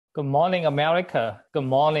Good morning, America. Good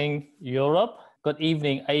morning, Europe. Good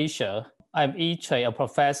evening, Asia. I'm Yi-Chui, a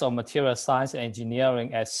professor of material science and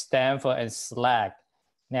engineering at Stanford and SLAC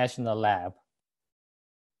National Lab.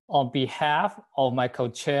 On behalf of my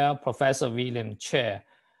co-chair, Professor William Chair,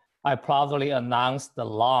 I proudly announce the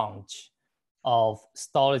launch of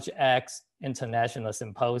StorageX International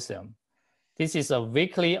Symposium. This is a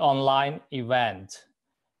weekly online event.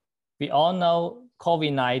 We all know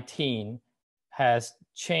COVID-19 has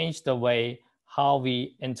changed the way how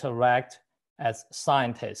we interact as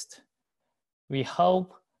scientists. We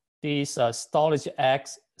hope this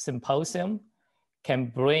StorageX Symposium can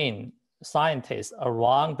bring scientists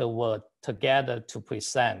around the world together to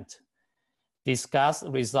present, discuss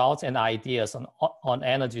results and ideas on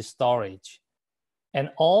energy storage, and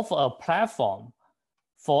offer a platform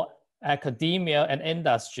for academia and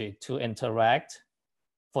industry to interact,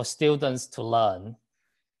 for students to learn.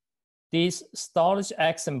 This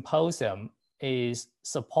StorageX Symposium is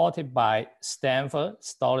supported by Stanford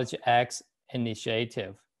StorageX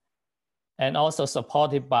Initiative and also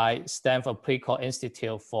supported by Stanford Precourt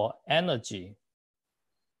Institute for Energy.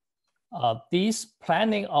 This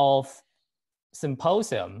planning of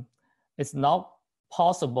symposium is not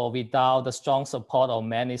possible without the strong support of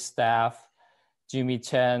many staff, Jimmy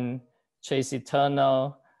Chen, Tracy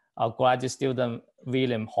Turner, our graduate student,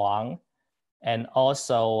 William Huang, and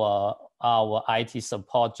also our IT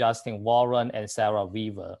support, Justin Warren and Sarah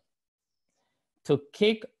Weaver. To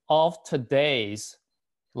kick off today's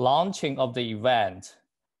launching of the event,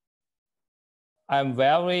 I'm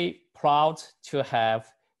very proud to have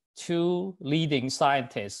two leading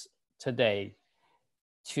scientists today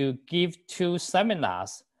to give two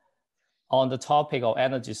seminars on the topic of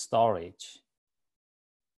energy storage.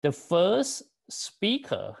 The first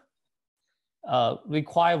speaker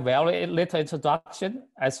require very little introduction,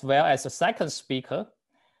 as well as the second speaker.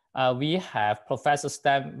 We have Professor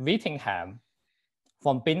Stanley Whittingham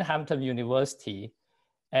from Binghamton University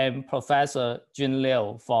and Professor Jun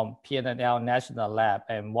Liu from PNNL National Lab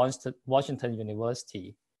and Washington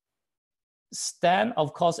University. Stan,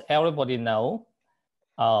 of course, everybody know.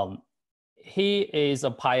 He is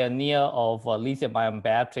a pioneer of lithium-ion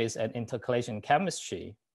batteries and intercalation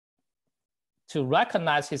chemistry. To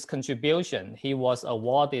recognize his contribution, he was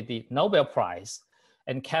awarded the Nobel Prize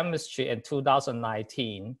in Chemistry in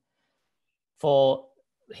 2019 for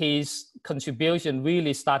his contribution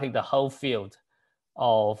really starting the whole field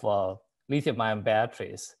of lithium-ion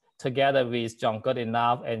batteries, together with John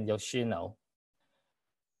Goodenough and Yoshino.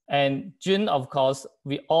 And Jun, of course,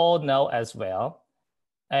 we all know as well.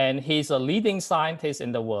 And he's a leading scientist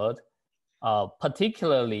in the world,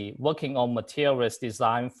 particularly working on materials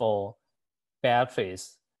designed for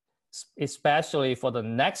batteries, especially for the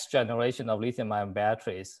next generation of lithium-ion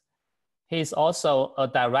batteries. He's also a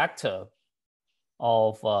director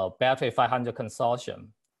of Battery 500 Consortium.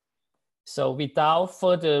 So without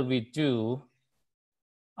further ado,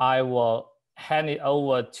 I will hand it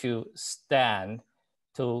over to Stan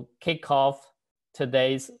to kick off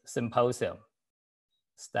today's symposium.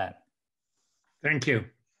 Stan. Thank you.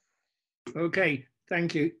 Okay,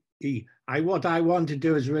 thank you, E. What I want to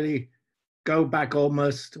do is really go back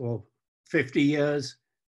almost 50 years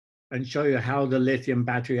and show you how the lithium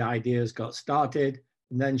battery ideas got started,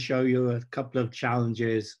 and then show you a couple of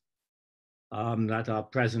challenges that are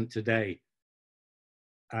present today.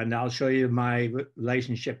 And I'll show you my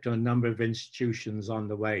relationship to a number of institutions on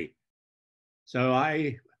the way. So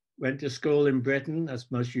I went to school in Britain, as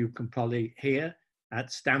most of you can probably hear,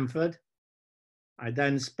 at Stanford. I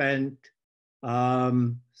then spent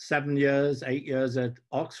 8 years at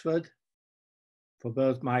Oxford for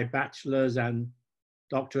both my bachelor's and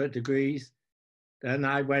doctorate degrees. Then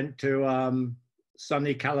I went to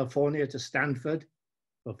sunny California to Stanford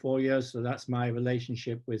for 4 years, so that's my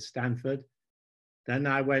relationship with Stanford. Then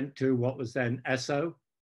I went to what was then Esso,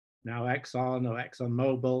 now Exxon or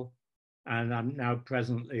ExxonMobil, and I'm now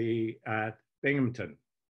presently at Binghamton.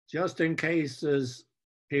 Just in case there's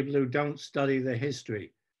people who don't study the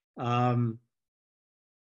history,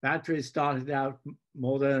 batteries started out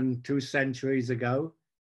more than 2 centuries ago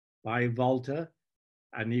by Volta.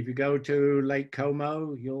 And if you go to Lake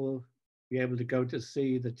Como, you'll be able to go to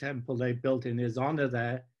see the temple they built in his honor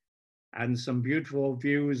there, and some beautiful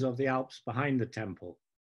views of the Alps behind the temple.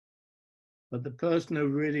 But the person who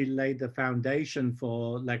really laid the foundation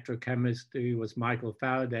for electrochemistry was Michael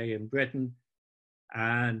Faraday in Britain,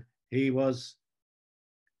 and he was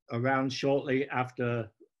around shortly after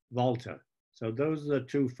Volta. So those are the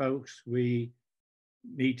two folks we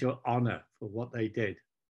need to honor for what they did.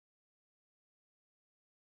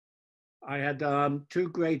 I had two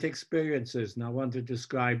great experiences, and I want to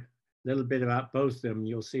describe a little bit about both of them.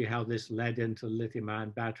 You'll see how this led into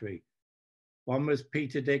lithium-ion battery. One was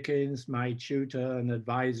Peter Dickens, my tutor and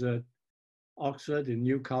advisor at Oxford in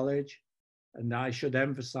New College. And I should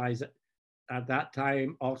emphasize that at that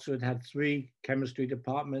time, Oxford had three chemistry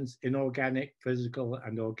departments: inorganic, physical,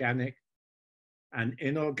 and organic. And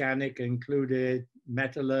inorganic included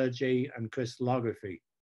metallurgy and crystallography.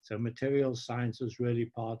 So materials science was really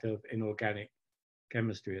part of inorganic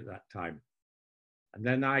chemistry at that time. And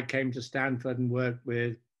then I came to Stanford and worked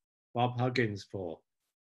with Bob Huggins for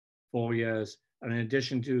 4 years. And in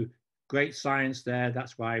addition to great science there,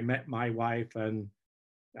 that's where I met my wife, and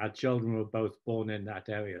our children were both born in that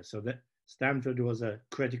area. So that Stanford was a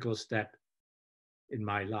critical step in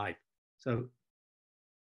my life. So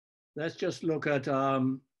let's just look at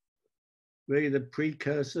really the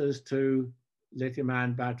precursors to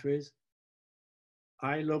lithium-ion batteries.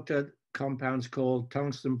 I looked at compounds called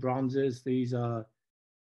tungsten bronzes. These are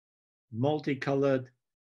multicolored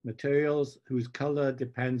materials whose color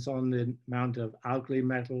depends on the amount of alkali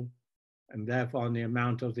metal and therefore on the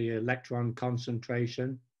amount of the electron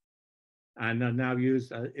concentration, and are now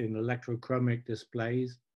used in electrochromic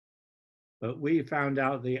displays. But we found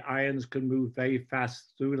out the ions can move very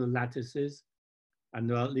fast through the lattices, and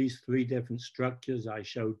there are at least 3 different structures. I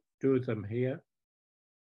showed 2 of them here.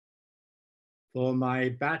 For my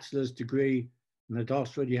bachelor's degree, and at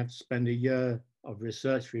Oxford you have to spend a year of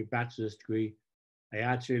research for your bachelor's degree, I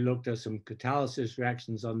actually looked at some catalysis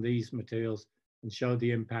reactions on these materials and showed the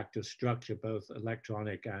impact of structure, both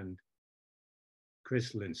electronic and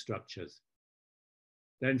crystalline structures.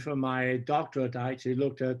 Then for my doctorate, I actually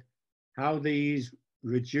looked at how these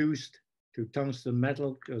reduced to tungsten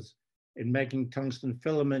metal, because in making tungsten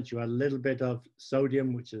filaments, you add a little bit of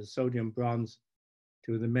sodium, which is sodium bronze,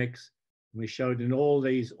 to the mix. And we showed in all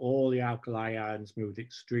these, all the alkali ions moved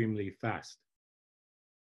extremely fast.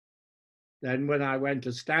 Then when I went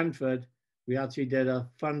to Stanford, we actually did a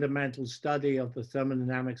fundamental study of the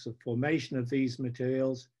thermodynamics of formation of these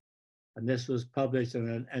materials. And this was published in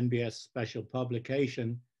an NBS special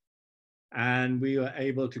publication. And we were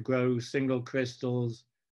able to grow single crystals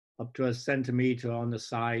up to 1 centimeter on the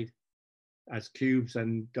side as cubes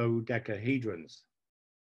and dodecahedrons.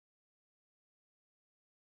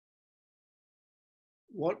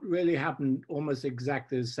 What really happened almost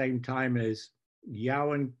exactly the same time is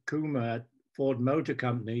Yao and Kumar at Ford Motor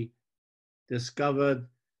Company discovered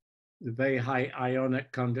the very high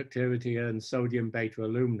ionic conductivity in sodium beta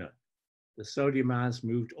alumina. The sodium ions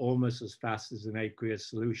moved almost as fast as in aqueous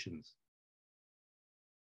solutions.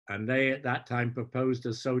 And they at that time proposed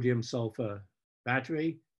a sodium sulfur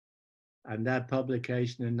battery, and their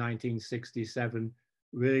publication in 1967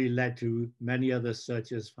 really led to many other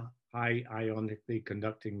searches for high ionically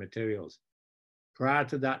conducting materials. Prior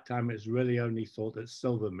to that time, it was really only thought that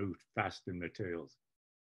silver moved fast in materials.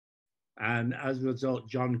 And as a result,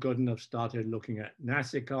 John Goodenough started looking at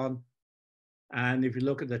Nasicon. And if you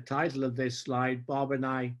look at the title of this slide, Bob and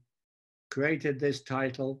I created this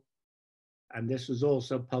title, and this was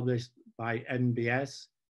also published by NBS.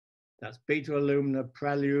 That's Beta Alumina,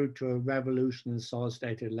 Prelude to a Revolution in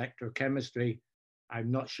Solid-State Electrochemistry.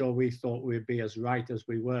 I'm not sure we thought we'd be as right as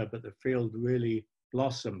we were, but the field really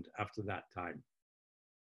blossomed after that time.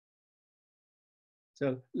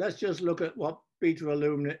 So let's just look at what beta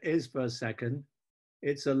alumina is for a second.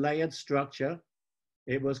 It's a layered structure.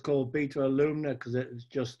 It was called beta alumina because it was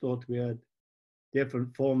just thought to be a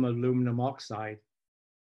different form of aluminum oxide.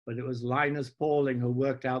 But it was Linus Pauling who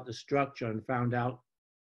worked out the structure and found out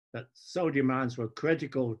that sodium ions were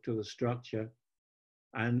critical to the structure.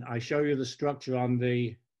 And I show you the structure on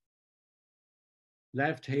the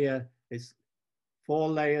left here. It's 4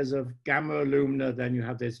 layers of gamma alumina. Then you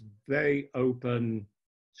have this very open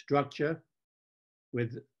structure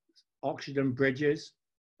with oxygen bridges,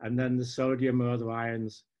 and then the sodium or other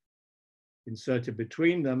ions inserted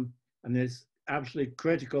between them. And it's absolutely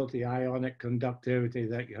critical to the ionic conductivity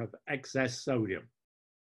that you have excess sodium.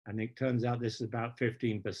 And it turns out this is about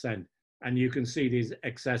 15%. And you can see these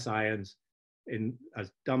excess ions in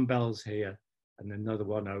as dumbbells here and another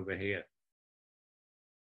one over here.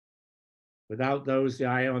 Without those, the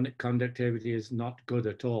ionic conductivity is not good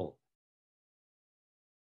at all.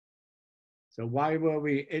 So why were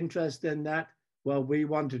we interested in that? Well, we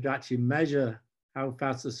wanted to actually measure how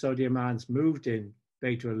fast the sodium ions moved in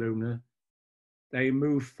beta alumina. They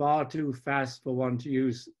moved far too fast for one to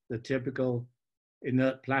use the typical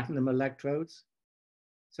inert platinum electrodes.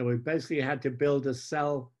 So we basically had to build a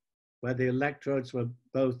cell where the electrodes were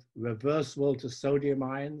both reversible to sodium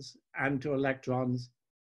ions and to electrons.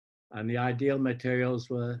 And the ideal materials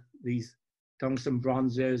were these tungsten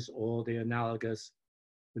bronzes or the analogous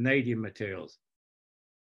vanadium materials,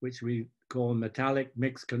 which we call metallic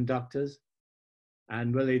mixed conductors.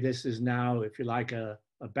 And really this is now, if you like, a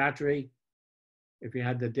battery, if you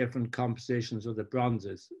had the different compositions of the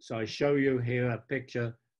bronzes. So I show you here a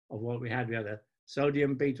picture of what we had. We had a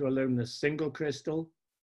sodium beta alumina single crystal.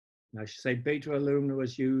 And I should say beta alumina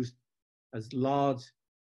was used as large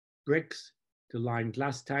bricks to line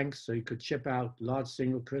glass tanks, so you could chip out large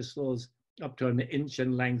single crystals up to 1 inch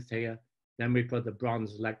in length here. Then we put the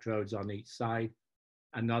bronze electrodes on each side.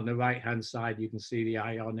 And on the right-hand side, you can see the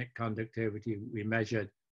ionic conductivity we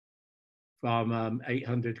measured from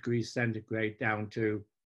 800 degrees centigrade down to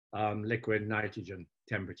liquid nitrogen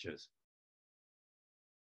temperatures.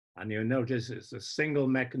 And you'll notice it's a single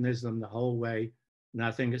mechanism the whole way. And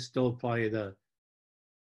I think it's still probably the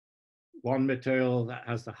one material that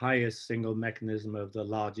has the highest single mechanism of the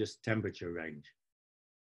largest temperature range.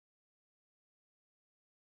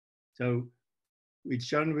 So we'd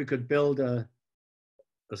shown we could build a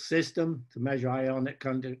system to measure ionic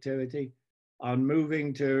conductivity. On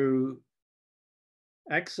moving to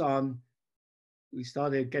Exxon, we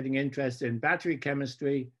started getting interested in battery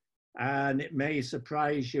chemistry, and it may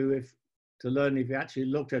surprise you to learn if you actually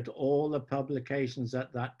looked at all the publications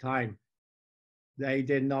at that time, they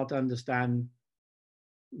did not understand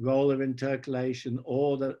role of intercalation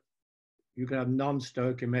or that you can have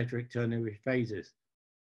non-stoichiometric ternary phases.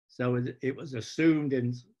 So it was assumed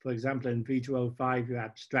in, for example, in V2O5, you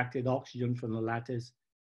abstracted oxygen from the lattice,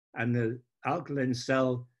 and the alkaline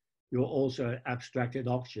cell, you also abstracted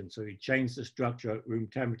oxygen. So you change the structure at room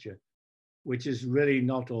temperature, which is really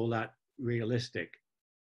not all that realistic.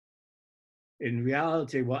 In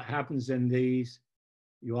reality, what happens in these,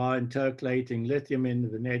 you are intercalating lithium in the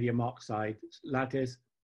vanadium oxide lattice,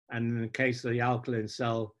 and in the case of the alkaline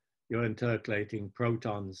cell, you're intercalating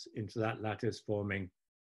protons into that lattice, forming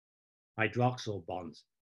hydroxyl bonds.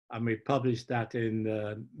 And we published that in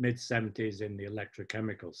the mid-70s in the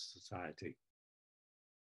Electrochemical Society.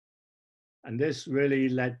 And this really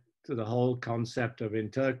led to the whole concept of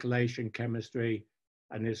intercalation chemistry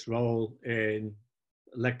and its role in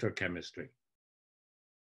electrochemistry.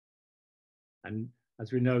 And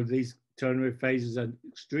as we know, these ternary phases are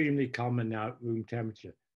extremely common now at room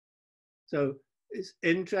temperature. So it's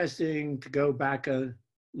interesting to go back and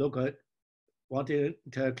look at what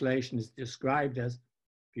intercalation is described as.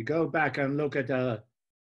 If you go back and look at a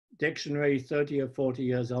dictionary 30 or 40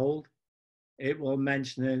 years old, it will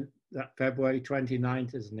mention that February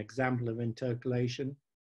 29th is an example of intercalation.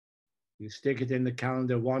 You stick it in the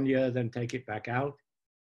calendar 1 year, then take it back out.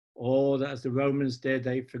 Or as the Romans did,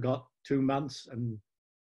 they forgot 2 months and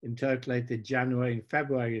intercalated January and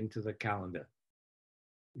February into the calendar.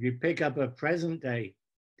 If you pick up a present day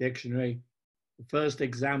dictionary, the first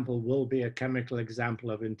example will be a chemical example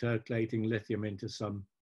of intercalating lithium into some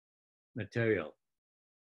material.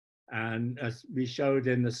 And as we showed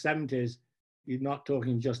in the 70s, you're not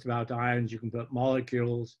talking just about ions, you can put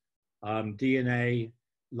molecules, DNA,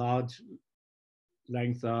 large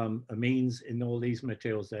length amines in all these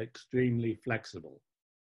materials. They're extremely flexible.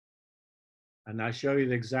 And I show you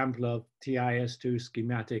the example of TIS2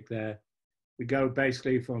 schematic there. We go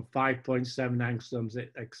basically from 5.7 angstroms,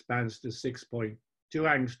 it expands to 6.2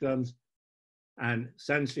 angstroms. And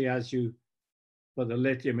essentially, as you put the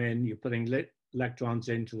lithium in, you're putting electrons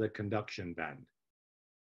into the conduction band.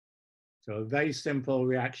 So a very simple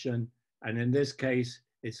reaction. And in this case,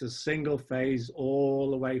 it's a single phase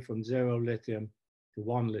all the way from 0 lithium to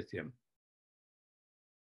 1 lithium.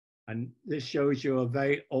 And this shows you a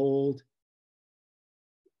very old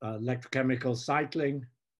electrochemical cycling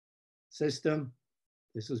system.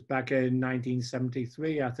 This was back in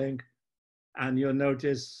 1973, I think. And you'll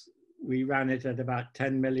notice we ran it at about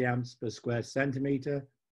 10 milliamps per square centimeter.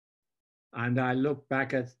 And I look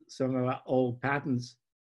back at some of our old patents.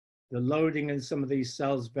 The loading in some of these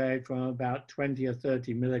cells varied from about 20 or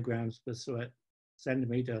 30 milligrams per square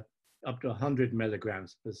centimeter up to 100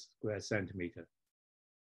 milligrams per square centimeter.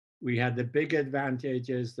 We had the big advantage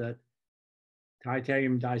is that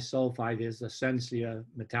titanium disulfide is essentially a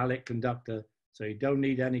metallic conductor, so you don't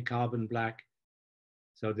need any carbon black.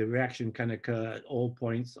 So the reaction can occur at all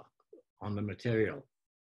points on the material.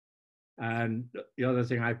 And the other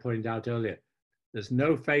thing I pointed out earlier, there's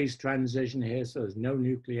no phase transition here, so there's no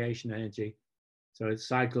nucleation energy. So it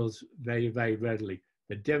cycles very, very readily.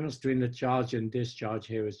 The difference between the charge and discharge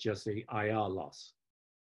here is just the IR loss.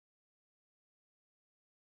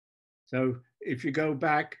 So if you go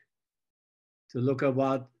back to look at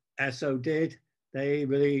what ESSO did, they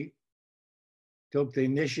really took the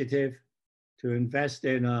initiative to invest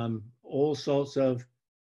in all sorts of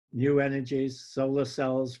new energies, solar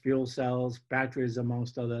cells, fuel cells, batteries,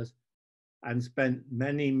 amongst others, and spent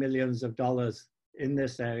many millions of dollars in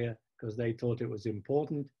this area because they thought it was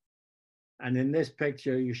important. And in this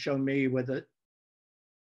picture, you show me with a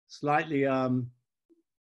slightly, I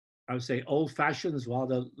would say, old-fashioned,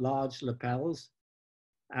 rather large lapels.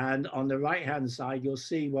 And on the right-hand side, you'll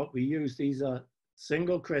see what we use. These are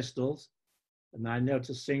single crystals. And I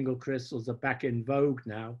notice single crystals are back in vogue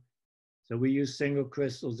now. So we use single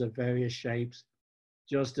crystals of various shapes,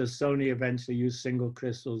 just as Sony eventually used single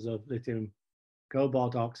crystals of lithium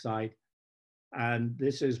cobalt oxide. And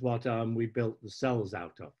this is what we built the cells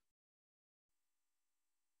out of.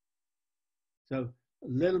 So a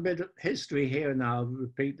little bit of history here, and I'll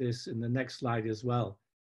repeat this in the next slide as well.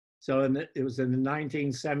 So it was in the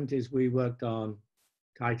 1970s we worked on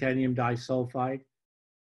titanium disulfide.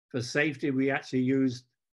 For safety, we actually used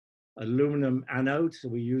aluminum anode. So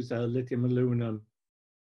we used a lithium aluminum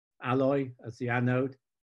alloy as the anode.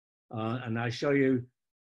 And I show you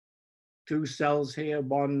two cells here,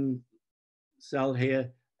 one cell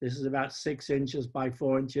here. This is about 6 inches by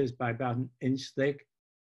 4 inches by about 1 inch thick.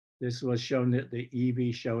 This was shown at the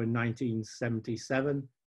EV show in 1977.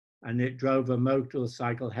 And it drove a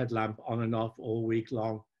motorcycle headlamp on and off all week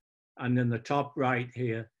long. And in the top right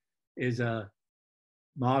here is a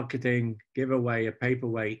marketing giveaway, a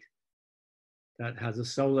paperweight that has a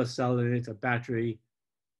solar cell in it, a battery,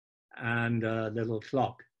 and a little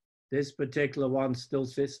clock. This particular one still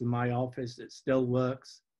sits in my office. It still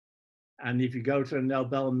works. And if you go to the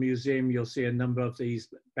Nobel Museum, you'll see a number of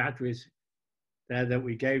these batteries there that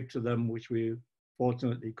we gave to them, which we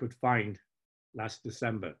fortunately could find last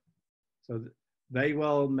December. So they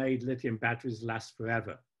well-made lithium batteries last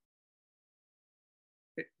forever.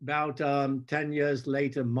 About 10 years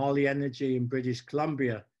later, Molly Energy in British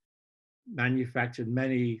Columbia manufactured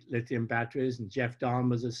many lithium batteries, and Jeff Dahn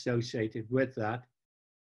was associated with that.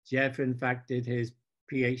 Jeff, in fact, did his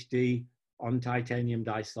PhD on titanium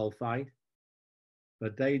disulfide,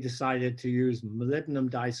 but they decided to use molybdenum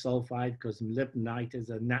disulfide because molybdenite is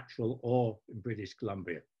a natural ore in British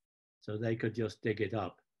Columbia, so they could just dig it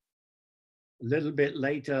up. A little bit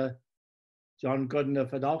later, John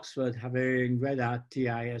Goodenough at Oxford, having read our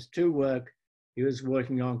TIS2 work, he was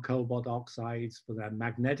working on cobalt oxides for their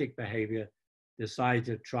magnetic behavior, decided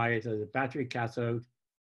to try it as a battery cathode,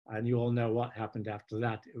 and you all know what happened after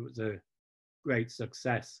that. It was a great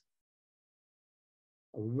success.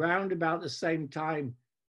 Around about the same time,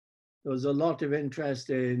 there was a lot of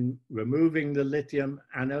interest in removing the lithium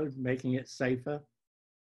anode, making it safer.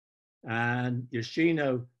 And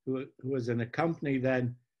Yoshino, who was in a company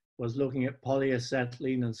then, was looking at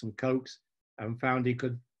polyacetylene and some cokes and found he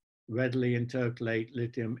could readily intercalate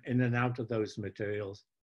lithium in and out of those materials.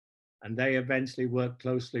 And they eventually worked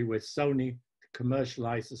closely with Sony to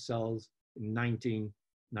commercialize the cells in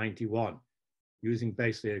 1991, using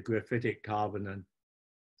basically a graphitic carbon and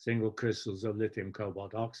single crystals of lithium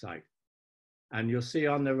cobalt oxide. And you'll see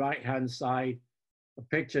on the right-hand side, a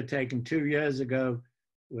picture taken 2 years ago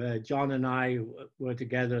where John and I were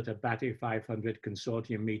together at a Battery 500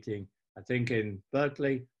 Consortium meeting, I think in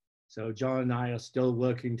Berkeley. So John and I are still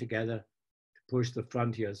working together to push the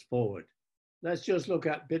frontiers forward. Let's just look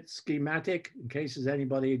at a bit schematic in case there's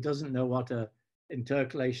anybody who doesn't know what an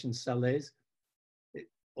intercalation cell is.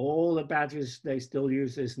 All the batteries, they still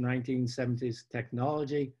use this 1970s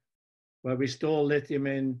technology where we store lithium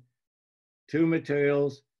in two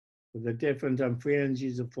materials with the different free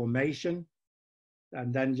energies of formation,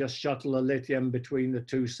 and then just shuttle the lithium between the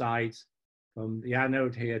two sides from the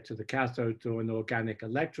anode here to the cathode through an organic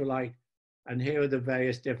electrolyte. And here are the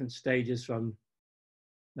various different stages from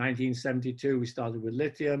 1972. We started with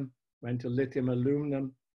lithium, went to lithium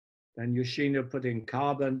aluminum, then Yoshino put in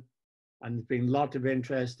carbon, and there's been a lot of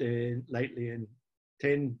interest lately in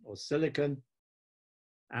tin or silicon.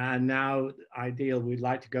 And now, ideal, we'd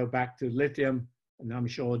like to go back to lithium, and I'm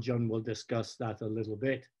sure John will discuss that a little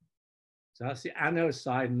bit. So that's the anode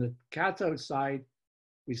side. And the cathode side,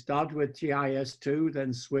 we started with TIS2,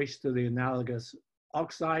 then switched to the analogous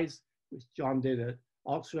oxides, which John did at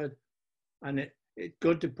Oxford. And it's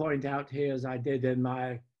good to point out here, as I did in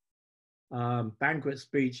my banquet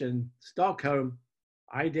speech in Stockholm,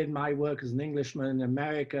 I did my work as an Englishman in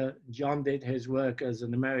America. John did his work as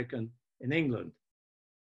an American in England.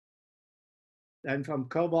 Then from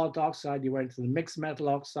cobalt oxide, you went to the mixed metal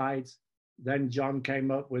oxides. Then John came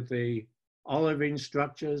up with the olivine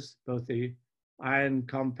structures, both the iron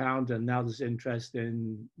compound, and now there's interest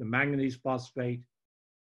in the manganese phosphate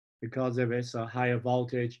because of its higher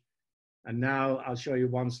voltage. And now I'll show you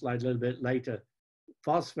one slide a little bit later.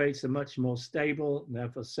 Phosphates are much more stable and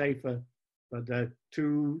therefore safer. but they're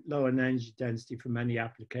too low in energy density for many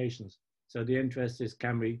applications. So the interest is,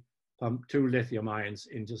 can we pump 2 lithium ions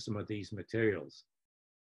into some of these materials?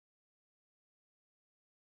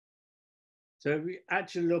 So if we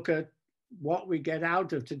actually look at what we get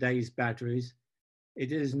out of today's batteries,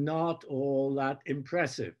 it is not all that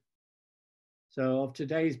impressive. So of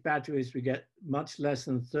today's batteries, we get much less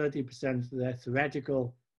than 30% of their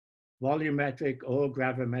theoretical volumetric or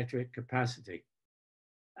gravimetric capacity.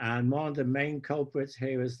 And one of the main culprits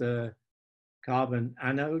here is the carbon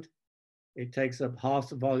anode. It takes up half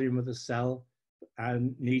the volume of the cell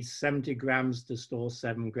and needs 70 grams to store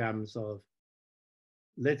 7 grams of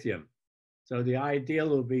lithium. So the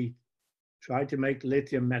ideal would be try to make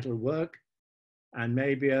lithium metal work, and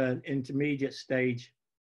maybe an intermediate stage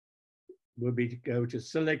would be to go to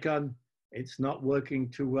silicon. It's not working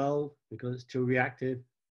too well because it's too reactive.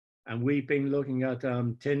 And we've been looking at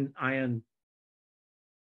tin iron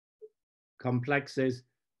complexes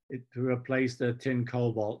to replace the tin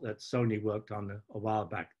cobalt that Sony worked on a while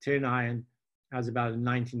back. Tin iron has about a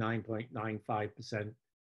 99.95%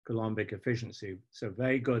 Coulombic efficiency. So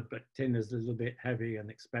very good, but tin is a little bit heavy and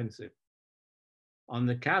expensive. On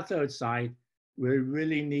the cathode side, we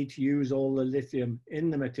really need to use all the lithium in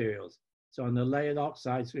the materials. So on the layered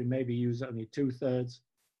oxides, we maybe use only 2/3.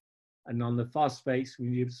 And on the phosphates, we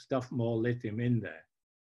need to stuff more lithium in there.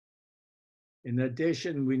 In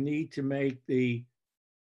addition, we need to make the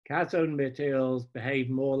cathode materials behave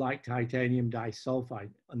more like titanium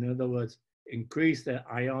disulfide. In other words, increase their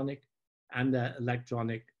ionic and their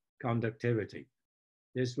electronic conductivity.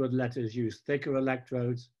 This would let us use thicker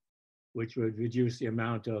electrodes, which would reduce the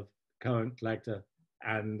amount of current collector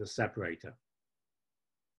and the separator.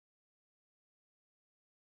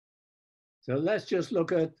 So let's just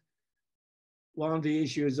look at one of the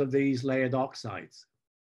issues of these layered oxides.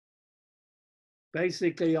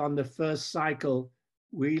 Basically, on the first cycle,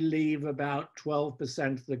 we leave about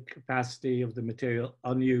 12% of the capacity of the material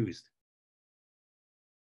unused.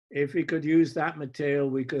 If we could use that material,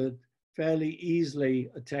 we could fairly easily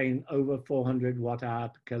attain over 400 watt-hour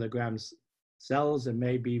per kilogram cells and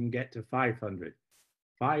maybe even get to 500.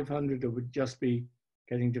 500 would just be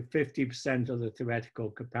getting to 50% of the theoretical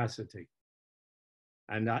capacity.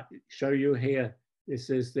 And I show you here, this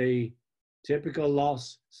is the typical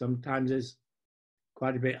loss. Sometimes it's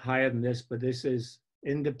quite a bit higher than this, but this is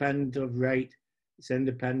independent of rate. It's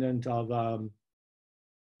independent of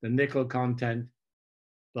the nickel content.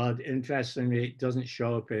 But interestingly, it doesn't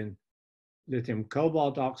show up in lithium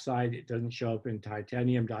cobalt oxide, it doesn't show up in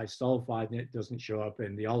titanium disulfide, and it doesn't show up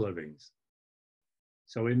in the olivines.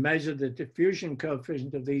 So we measure the diffusion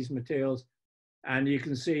coefficient of these materials, and you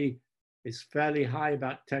can see it's fairly high,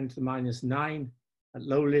 about 10 to the minus 9 at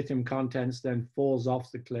low lithium contents, then falls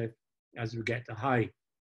off the cliff as we get to high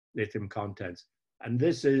lithium contents. And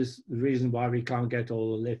this is the reason why we can't get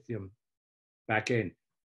all the lithium back in.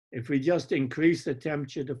 If we just increase the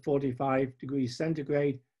temperature to 45 degrees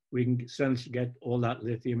centigrade, we can certainly get all that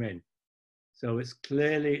lithium in. So it's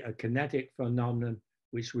clearly a kinetic phenomenon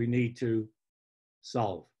which we need to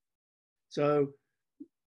solve. So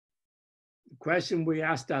the question we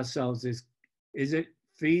asked ourselves is it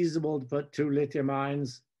feasible to put 2 lithium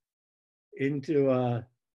ions into a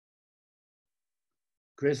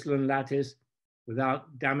crystalline lattice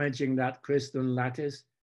without damaging that crystalline lattice?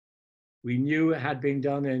 We knew it had been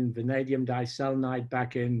done in vanadium diselenide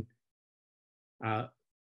back in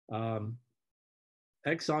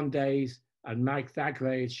Exxon days, and Mike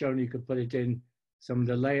Thackeray had shown you could put it in some of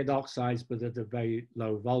the layered oxides, but at a very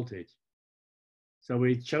low voltage. So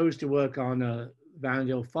we chose to work on a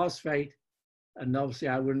vanadium phosphate, and obviously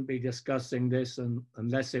I wouldn't be discussing this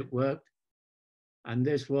unless it worked. And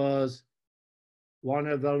this was one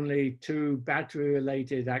of only 2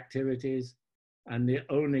 battery-related activities and the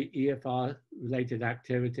only EFR-related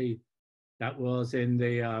activity that was in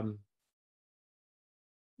the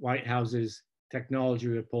White House's technology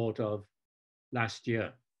report of last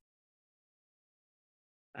year.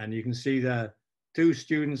 And you can see the 2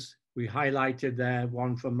 students we highlighted there,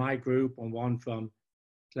 one from my group and one from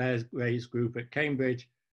Claire Gray's group at Cambridge,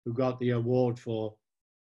 who got the award from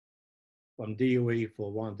DOE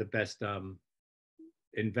for one of the best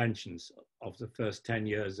inventions of the first 10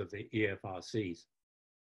 years of the EFRCs.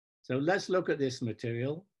 So let's look at this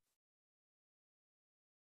material.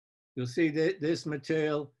 You'll see that this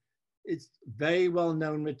material, it's very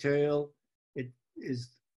well-known material. It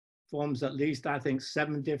forms at least, I think,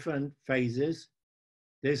 7 different phases.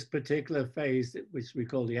 This particular phase, which we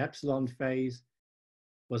call the epsilon phase,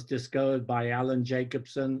 was discovered by Alan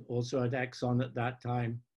Jacobson, also at Exxon at that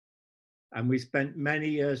time. And we spent many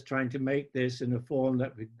years trying to make this in a form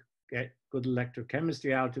that would get good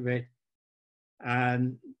electrochemistry out of it.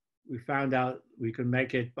 And we found out we could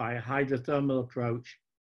make it by a hydrothermal approach,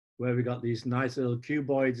 where we got these nice little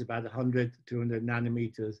cuboids, about 100 to 200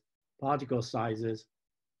 nanometers particle sizes.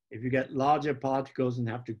 If you get larger particles and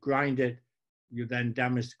have to grind it, you then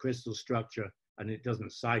damage the crystal structure and it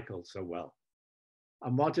doesn't cycle so well.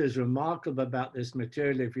 And what is remarkable about this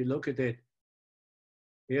material, if you look at it,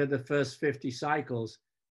 here are the first 50 cycles,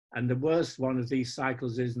 and the worst one of these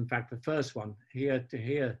cycles is in fact the first one, here to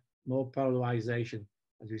here, more polarization.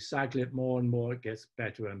 As we cycle it more and more, it gets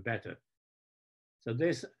better and better. So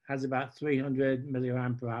this has about 300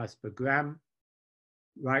 milliamp hours per gram.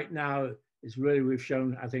 Right now, it's really, we've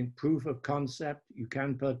shown, I think, proof of concept. You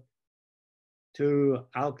can put 2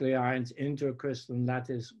 alkali ions into a crystalline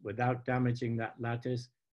lattice without damaging that lattice.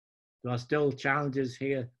 There are still challenges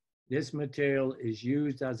here. This material is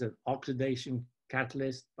used as an oxidation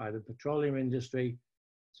catalyst by the petroleum industry,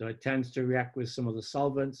 so it tends to react with some of the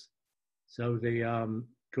solvents. So the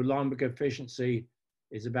Coulombic efficiency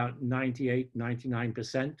is about 98,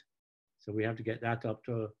 99%. So we have to get that up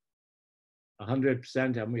to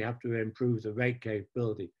 100%, and we have to improve the rate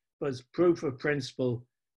capability. But as proof of principle,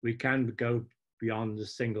 we can go beyond the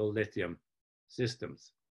single lithium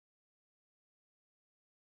systems.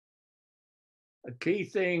 A key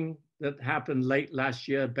thing that happened late last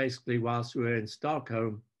year, basically whilst we were in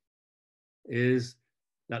Stockholm, is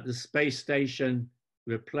that the space station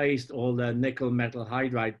replaced all the nickel metal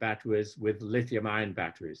hydride batteries with lithium ion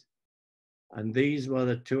batteries. And these were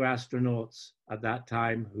the 2 astronauts at that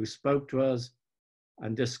time who spoke to us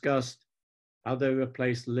and discussed how they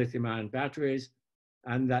replaced lithium ion batteries,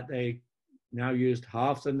 and that they now used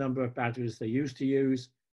half the number of batteries they used to use,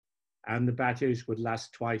 and the batteries would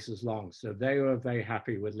last twice as long. So they were very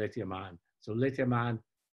happy with lithium ion. So lithium ion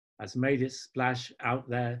has made its splash out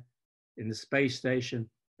there in the space station.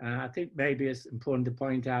 And I think maybe it's important to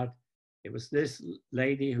point out, it was this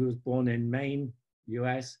lady who was born in Maine,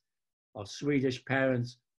 US, of Swedish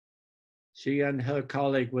parents. She and her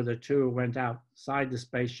colleague were the 2 who went outside the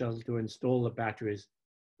space shuttle to install the batteries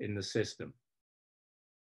in the system.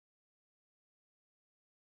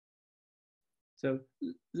 So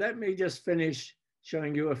let me just finish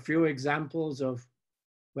showing you a few examples of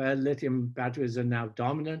where lithium batteries are now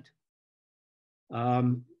dominant.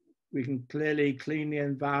 We can clearly clean the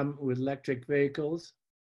environment with electric vehicles.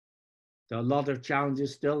 There are a lot of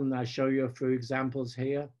challenges still, and I'll show you a few examples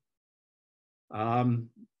here.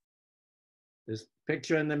 This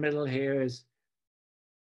picture in the middle here is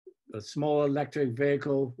a small electric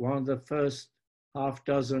vehicle, one of the first half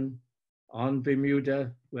dozen on Bermuda,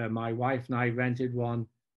 where my wife and I rented one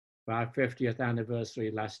for our 50th anniversary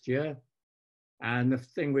last year. And the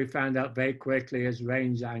thing we found out very quickly is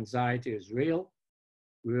range anxiety is real.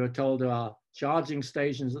 We were told there are charging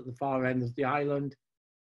stations at the far end of the island,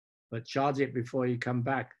 but charge it before you come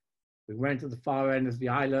back. We went to the far end of the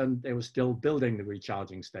island, they were still building the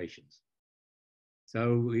recharging stations.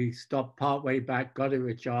 So we stopped partway back, got it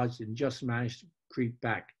recharged, and just managed to creep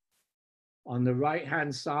back. On the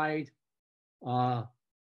right-hand side are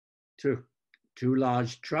two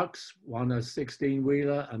large trucks, one a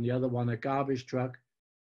 16-wheeler and the other one a garbage truck,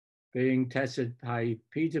 being tested by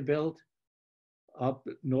Peterbilt up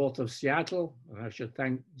north of Seattle. And I should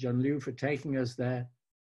thank Jun Liu for taking us there.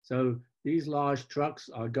 So these large trucks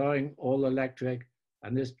are going all electric,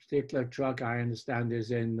 and this particular truck, I understand,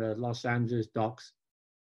 is in the Los Angeles docks,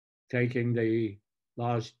 taking the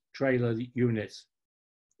large trailer units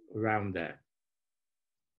around there.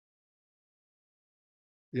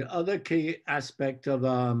 The other key aspect of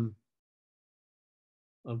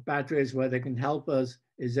batteries where they can help us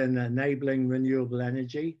is in enabling renewable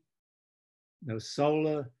energy. You know,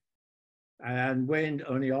 solar and wind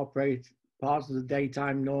only operate part of the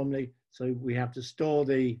daytime normally, so we have to store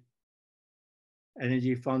the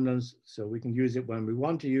energy from them so we can use it when we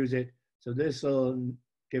want to use it. So this will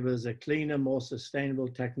give us a cleaner, more sustainable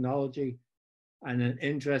technology. And an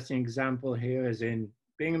interesting example here is in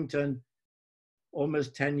Binghamton.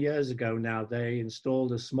 Almost 10 years ago now, they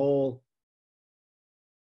installed a small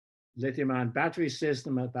lithium-ion battery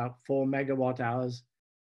system, about 4 megawatt hours,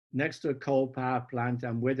 next to a coal power plant.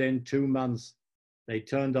 And within 2 months, they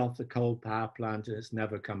turned off the coal power plant and it's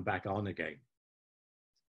never come back on again.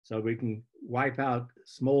 So we can wipe out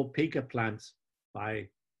small peaker plants by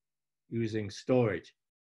using storage.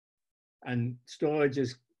 And storage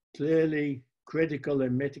is clearly critical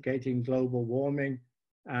in mitigating global warming,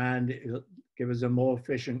 and it'll give us a more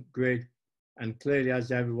efficient grid. And clearly,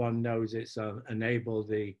 as everyone knows, it's enabled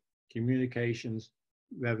the communications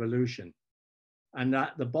revolution. And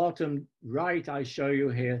at the bottom right, I show you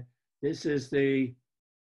here, this is the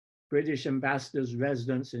British ambassador's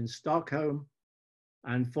residence in Stockholm.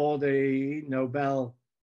 And for the Nobel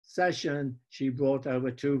session, she brought over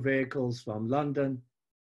 2 vehicles from London.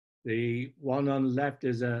 The one on the left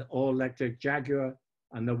is an all-electric Jaguar,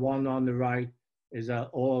 and the one on the right is an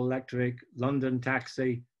all-electric London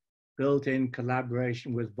taxi built in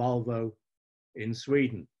collaboration with Volvo in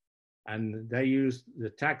Sweden. And they used the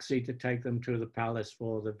taxi to take them to the palace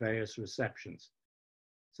for the various receptions.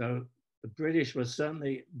 So the British were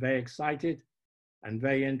certainly very excited and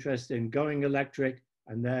very interested in going electric,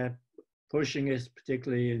 and they're pushing it,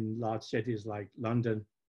 particularly in large cities like London.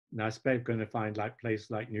 And I expect going to find like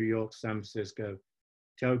places like New York, San Francisco,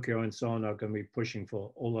 Tokyo, and so on are going to be pushing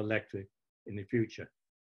for all electric in the future.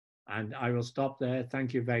 And I will stop there.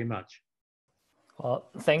 Thank you very much. Well,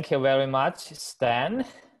 thank you very much, Stan,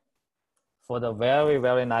 for the very,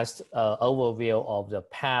 very nice overview of the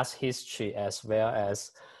past history as well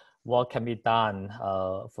as what can be done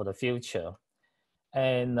for the future.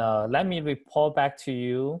 And let me report back to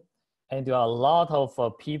you. And there are a lot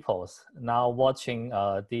of people now watching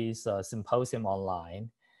this symposium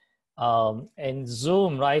online. In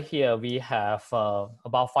Zoom right here, we have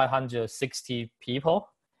about 560 people.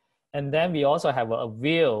 And then we also have a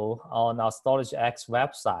view on our StorageX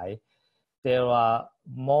website.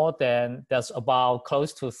 There's about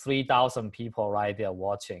close to 3,000 people right there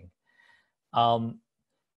watching. The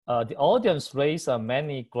audience raised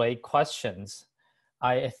many great questions.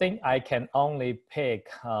 I think I can only pick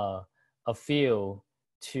a few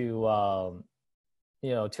to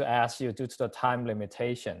to ask you due to the time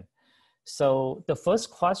limitation. So the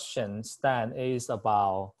first question, Stan, is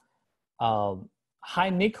about high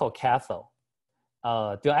nickel cathode.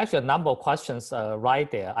 There are actually a number of questions right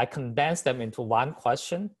there. I condensed them into one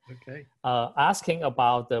question. Okay. Asking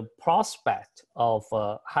about the prospect of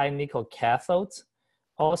high nickel cathodes.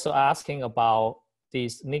 Also asking about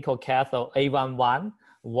this nickel cathode A11.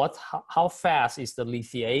 How fast is the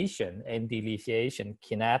lithiation and delithiation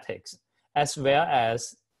kinetics, as well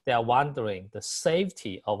as they're wondering the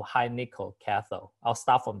safety of high nickel cathode. I'll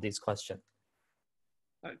start from this question.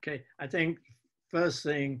 Okay, I think first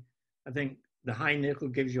thing, I think the high nickel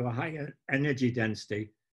gives you a higher energy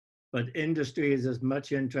density, but industry is as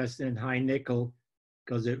much interested in high nickel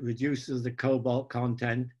because it reduces the cobalt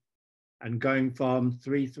content, and going from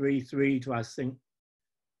 333 to I think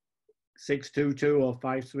 622 or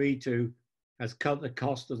 532 has cut the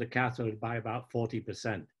cost of the cathode by about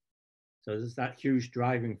 40%. So there's that huge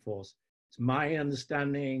driving force. It's my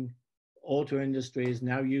understanding auto industry is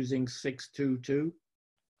now using 622,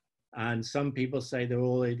 and some people say they're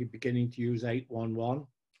already beginning to use 811,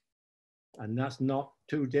 and that's not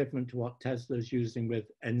too different to what Tesla's using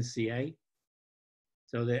with NCA.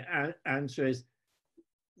 So the answer is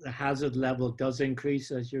the hazard level does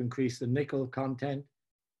increase as you increase the nickel content,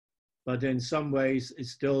 but in some ways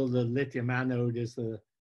it's still the lithium anode is the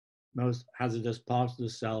most hazardous part of the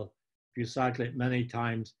cell. If you cycle it many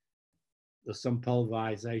times, there's some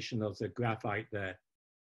pulverization of the graphite there.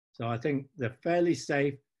 So I think they're fairly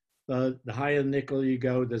safe, but the higher nickel you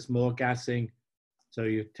go, there's more gassing. So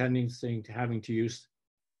you're tending to having to use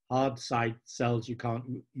hard side cells. You can't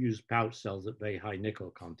use pouch cells at very high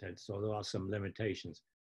nickel content. So there are some limitations,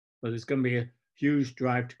 but it's going to be a huge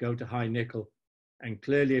drive to go to high nickel. And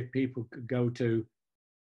clearly if people could go to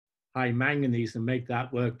high manganese and make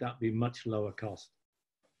that work, that'd be much lower cost.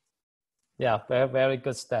 Yeah, very, very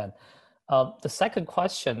good, Stan. The second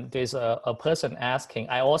question, there's a person asking,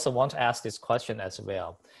 I also want to ask this question as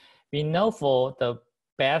well. We know for the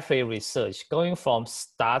battery research, going from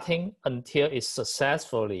starting until it's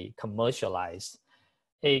successfully commercialized,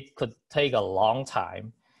 it could take a long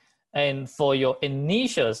time. And for your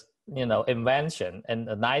initial, invention in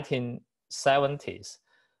the 1970s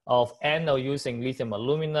of anode using lithium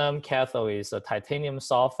aluminum, cathode is a titanium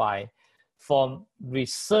sulfide, from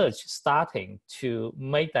research starting to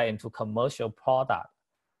make that into commercial product,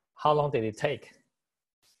 how long did it take?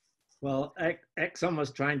 Well, Exxon was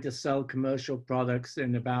trying to sell commercial products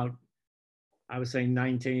in about, I would say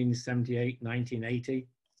 1978, 1980,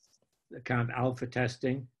 the kind of alpha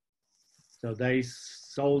testing. So they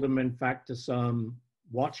sold them, in fact, to some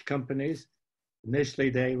watch companies. Initially,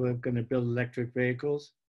 they were going to build electric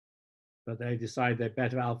vehicles, but they decided they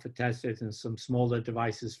better alpha test it in some smaller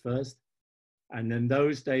devices first. And in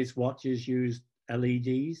those days, watches used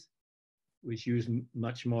LEDs, which use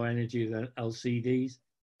much more energy than LCDs.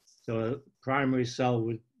 So a primary cell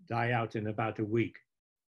would die out in about a week.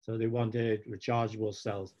 So they wanted rechargeable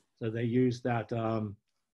cells. So they used that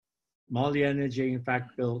Moly Energy, in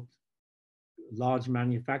fact, built a large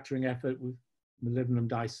manufacturing effort with molybdenum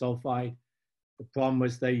disulfide. The problem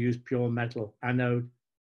was they used pure metal anode,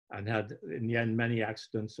 and had, in the end, many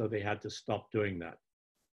accidents, so they had to stop doing that.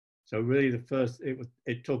 So really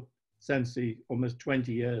it took essentially almost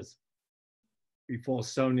 20 years before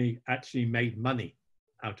Sony actually made money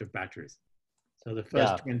out of batteries. So the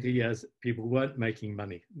first 20 years, people weren't making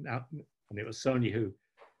money. And it was Sony who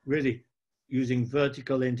really, using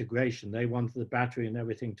vertical integration, they wanted the battery and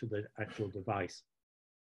everything to the actual device.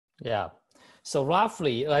 Yeah. So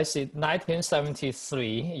roughly, I see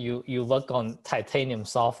 1973, you work on titanium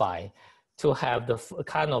sulfide to have the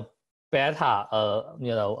kind of beta,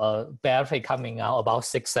 battery coming out about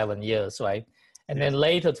 6-7 years, right? And then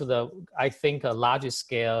later to the, I think, a larger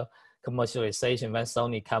scale commercialization when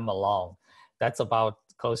Sony come along. That's about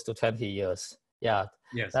close to 20 years. Yeah.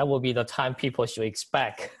 Yes. That will be the time people should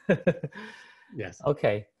expect. Yes.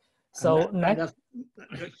 Okay. So let's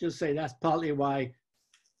just say that's partly why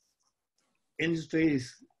industry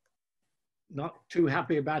is not too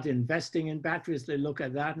happy about investing in batteries. They look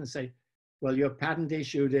at that and say, well, your patent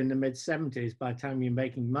issued in the mid-70s. By the time you're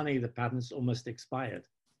making money, the patent's almost expired.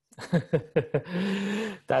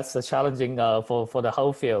 That's a challenging for the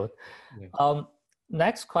whole field. Yeah.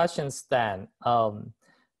 Next question, Stan.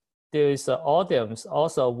 There is an audience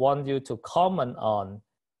also want you to comment on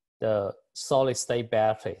the solid-state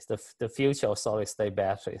batteries, the future of solid-state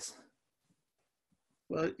batteries.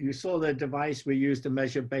 Well, you saw the device we used to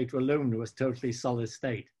measure beta aluminum was totally solid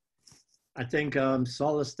state. I think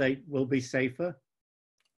solid state will be safer.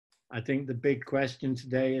 I think the big question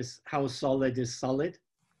today is how solid is solid?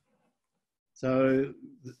 So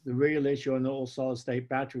the real issue on all solid state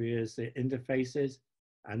battery is the interfaces,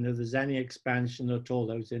 and if there's any expansion at all,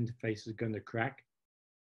 those interfaces are going to crack.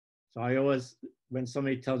 So I always, when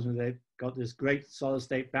somebody tells me they've got this great solid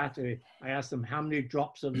state battery, I ask them how many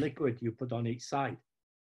drops of liquid you put on each side,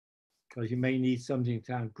 because you may need something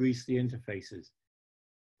to grease the interfaces.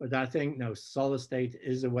 But I think, no, solid state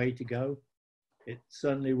is a way to go. It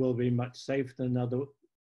certainly will be much safer than other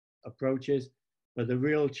approaches. But the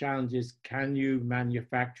real challenge is, can you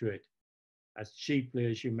manufacture it as cheaply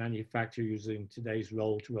as you manufacture using today's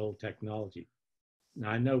roll-to-roll technology? Now,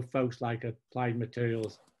 I know folks like Applied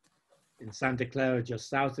Materials in Santa Clara, just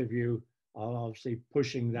south of you, are obviously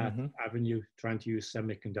pushing that avenue, trying to use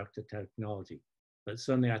semiconductor technology. But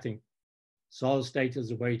certainly, I think solid state is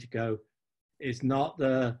the way to go. It's not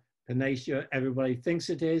the panacea everybody thinks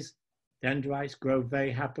it is. Dendrites grow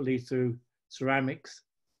very happily through ceramics,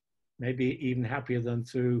 maybe even happier than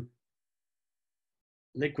through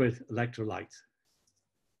liquid electrolytes.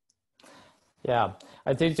 Yeah,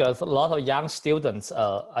 I think there's a lot of young students in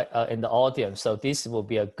the audience, so this will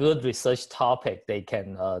be a good research topic they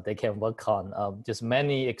can work on. Just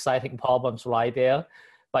many exciting problems right there,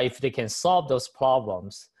 but if they can solve those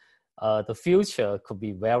problems, the future could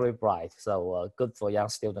be very bright. So good for young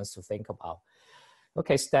students to think about.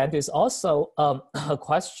 Okay, Stan, there's also a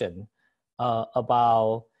question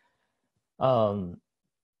about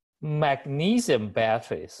magnesium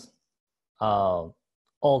batteries,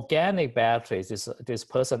 organic batteries, is this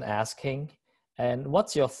person asking. And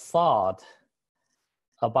what's your thought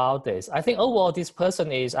about this? I think overall this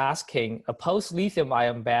person is asking post-lithium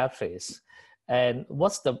ion batteries. And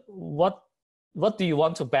what do you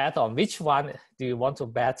want to bet on? Which one do you want to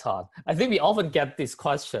bet on? I think we often get these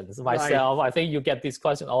questions. Myself, right. I think you get this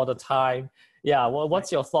question all the time. Yeah, well,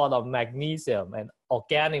 what's your thought on magnesium and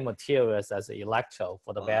organic materials as an electrode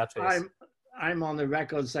for the batteries? I'm on the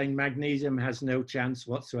record saying magnesium has no chance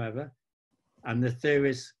whatsoever. And the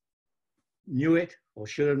theorists knew it or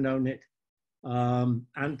should have known it.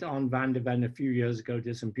 Anton van der Ven a few years ago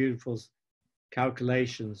did some beautiful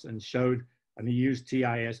calculations and showed, and he used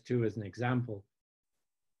TiS2 as an example,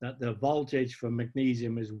 that the voltage for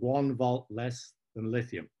magnesium is 1 volt less than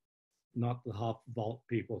lithium, not the half volt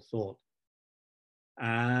people thought.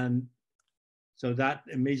 And so that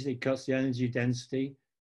immediately cuts the energy density,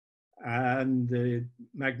 and the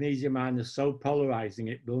magnesium ion is so polarizing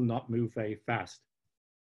it will not move very fast.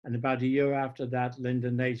 And about a year after that, Linda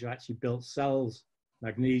Naser actually built cells,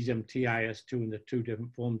 magnesium TiS2, and the 2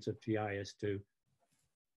 different forms of TiS2.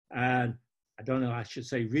 And I don't know, I should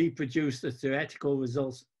say reproduced the theoretical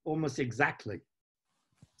results almost exactly,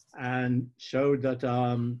 and showed that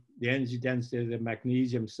the energy density of the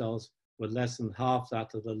magnesium cells were less than half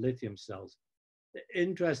that of the lithium cells. The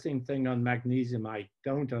interesting thing on magnesium I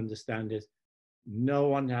don't understand is no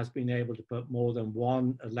one has been able to put more than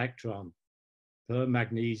 1 electron per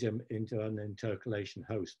magnesium into an intercalation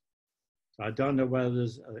host. So I don't know whether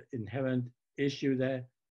there's an inherent issue there,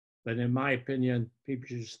 but in my opinion, people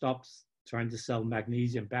should stop trying to sell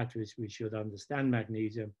magnesium batteries. We should understand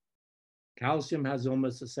magnesium. Calcium has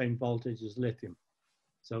almost the same voltage as lithium.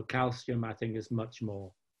 So calcium, I think, is much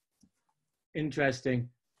more interesting,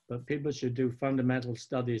 but people should do fundamental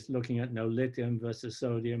studies looking at lithium versus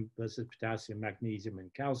sodium versus potassium, magnesium,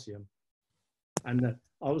 and calcium. And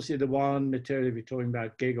obviously the one material, if you're talking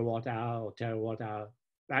about gigawatt hour or terawatt hour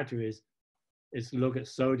batteries, is to look at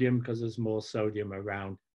sodium because there's more sodium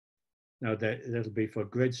around. Now that'll be for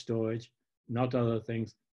grid storage, not other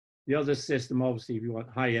things. The other system, obviously, if you want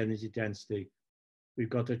high energy density, we've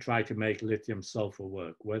got to try to make lithium sulfur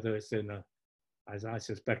work, whether it's in as I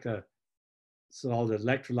suspect, a solid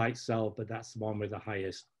electrolyte cell, but that's the one with the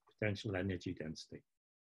highest potential energy density.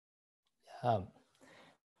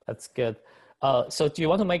 That's good. So do you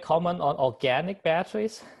want to make comment on organic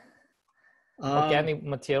batteries? Organic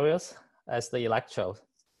materials as the electrode?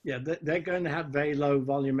 Yeah, they're going to have very low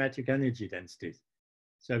volumetric energy densities.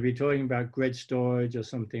 So if you're talking about grid storage or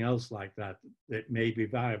something else like that, it may be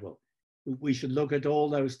viable. We should look at all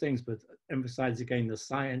those things, but emphasize again the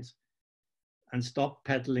science and stop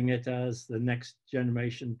peddling it as the next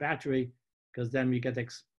generation battery, because then we get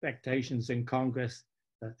expectations in Congress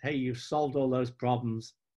that, hey, you've solved all those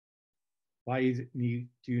problems. Why do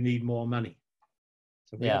you need more money?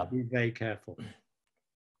 So we have to be very careful.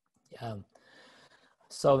 Yeah.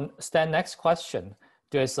 So Stan, next question.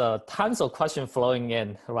 There's tons of questions flowing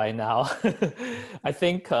in right now. I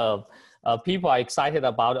think people are excited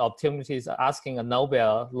about opportunities asking a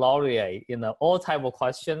Nobel laureate, all type of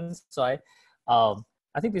questions, right?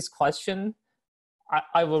 I think this question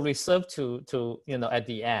I will reserve to at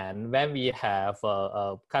the end when we have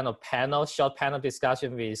a kind of short panel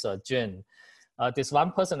discussion with Jun. There's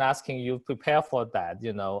one person asking you prepare for that,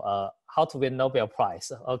 how to win Nobel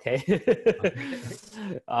Prize. Okay.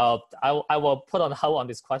 I will put on hold on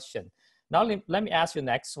this question. Now let me ask you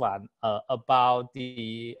next one about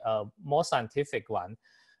the more scientific one.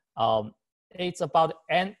 It's about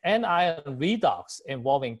anion redox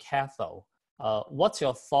involving cathode. What's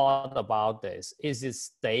your thought about this? Is it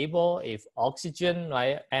stable if oxygen,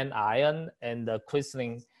 right, anion and the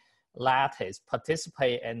crystalline lattice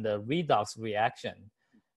participate in the redox reaction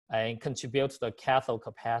and contribute to the cathode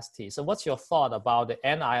capacity? So what's your thought about the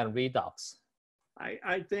anion redox?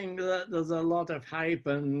 I think that there's a lot of hype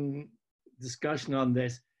and discussion on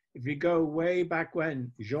this. If you go way back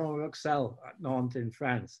when, Jean Rouxel at Nantes in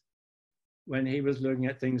France, when he was looking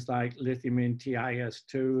at things like lithium in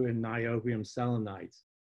TiS2 and niobium selenides,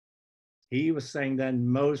 he was saying then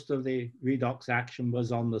most of the redox action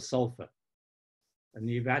was on the sulfur. And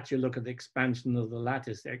if you actually look at the expansion of the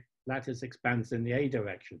lattice expands in the A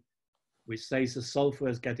direction, which says the sulfur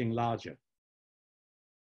is getting larger.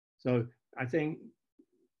 So I think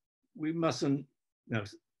we mustn't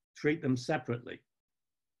treat them separately.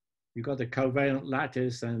 You've got the covalent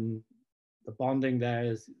lattice and the bonding there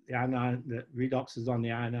is the anion, the redox is on the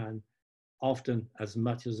anion often as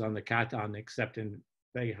much as on the cation, except in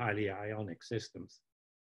very highly ionic systems.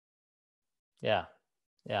 Yeah.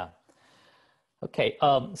 Okay,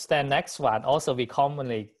 Stan, next one also we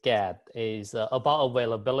commonly get is about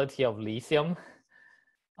availability of lithium.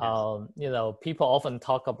 Yes. People often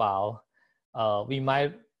talk about we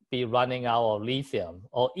might be running out of lithium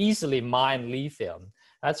or easily mine lithium.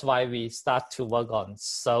 That's why we start to work on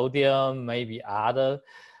sodium, maybe other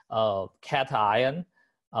cation.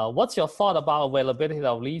 What's your thought about availability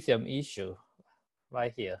of lithium issue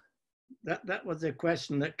right here? That was a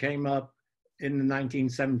question that came up in the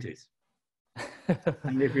 1970s.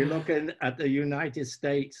 And if you look at the United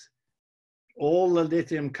States, all the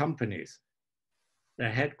lithium companies,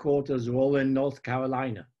 their headquarters are all in North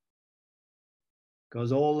Carolina,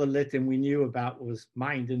 because all the lithium we knew about was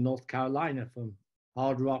mined in North Carolina from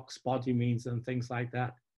hard rock, spodumene, and things like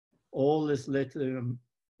that. All this lithium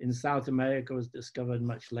in South America was discovered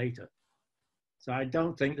much later. So I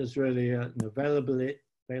don't think there's really an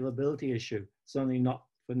availability issue, certainly not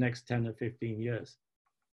for the next 10 or 15 years.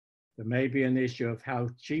 There may be an issue of how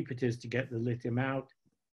cheap it is to get the lithium out.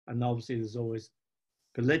 And obviously there's always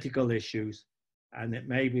political issues. And it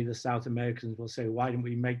may be the South Americans will say, why don't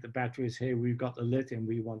we make the batteries here? We've got the lithium.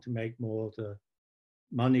 We want to make more of the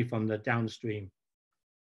money from the downstream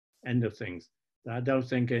end of things. I don't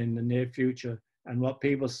think in the near future, and what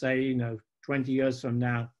people say, 20 years from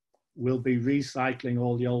now, we'll be recycling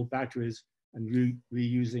all the old batteries and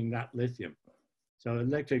reusing that lithium. So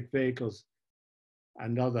electric vehicles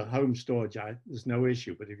and other home storage, there's no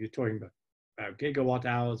issue. But if you're talking about gigawatt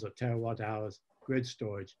hours or terawatt hours grid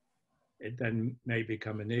storage, it then may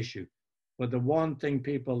become an issue. But the one thing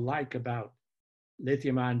people like about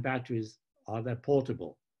lithium-ion batteries are they're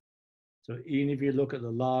portable. So even if you look at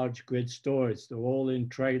the large grid storage, they're all in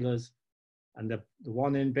trailers. And the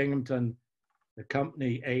one in Binghamton, the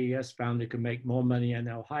company AES found it could make more money in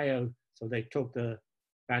Ohio. So they took the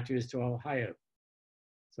batteries to Ohio.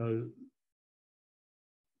 So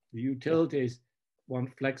the utilities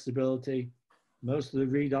want flexibility. Most of the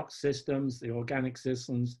redox systems, the organic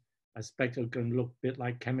systems, I expect are going to look a bit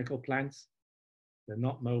like chemical plants. They're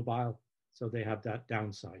not mobile, so they have that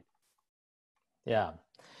downside. Yeah,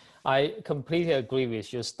 I completely agree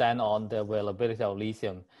with you, Stan, on the availability of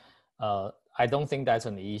lithium. I don't think that's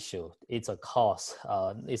an issue. It's a cost.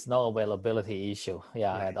 It's no availability issue,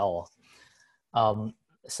 Right. at all.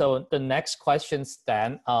 So the next question,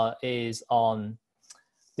 Stan, is on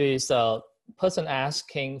this person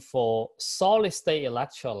asking for solid state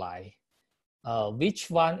electrolyte.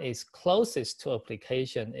 Which one is closest to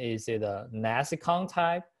application? Is it a Nasicon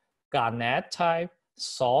type, garnet type,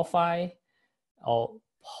 sulfide, or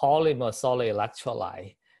polymer solid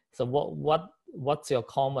electrolyte? So what's your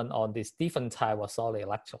comment on this different type of solid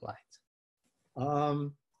electrolyte?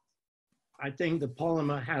 I think the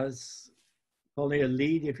polymer has probably a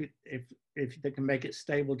lead if they can make it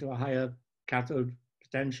stable to a higher cathode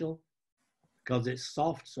potential, because it's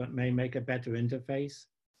soft, so it may make a better interface.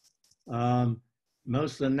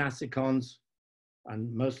 Most of the Nasicons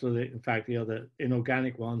and most of the, in fact, the other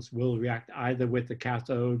inorganic ones will react either with the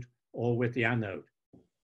cathode or with the anode.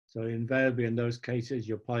 So invariably in those cases,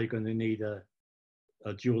 you're probably going to need a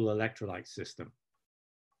dual electrolyte system,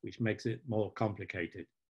 which makes it more complicated.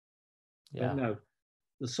 Yeah. But no,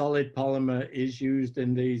 the solid polymer is used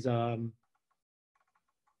in these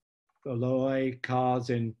Laureate cars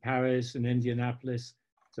in Paris and Indianapolis.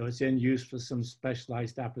 So it's in use for some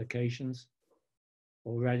specialized applications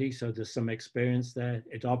already. So there's some experience there.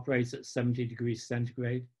 It operates at 70 degrees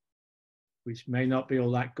centigrade, which may not be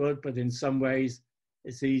all that good, but in some ways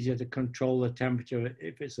it's easier to control the temperature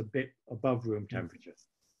if it's a bit above room temperature.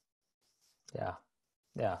 Yeah,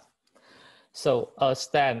 yeah. So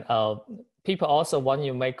Stan, people also want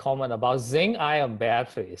you to make comment about zinc-ion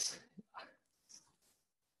batteries.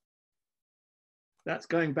 That's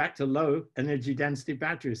going back to low energy density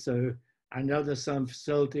batteries. So I know there's some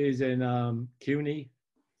facilities in CUNY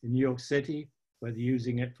in New York City where they're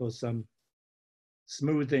using it for some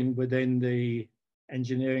smoothing within the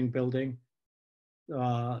engineering building.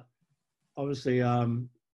 Obviously,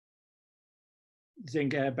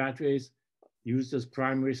 zinc air batteries used as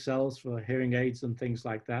primary cells for hearing aids and things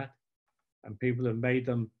like that. And people have made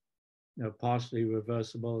them, partially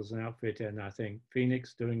reversible as an outfit, and I think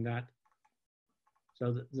Phoenix doing that.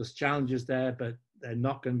 So there's challenges there, but they're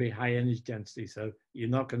not going to be high energy density. So you're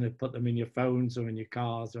not going to put them in your phones or in your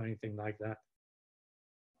cars or anything like that.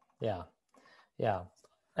 Yeah, yeah.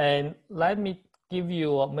 And let me give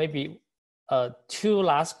you maybe two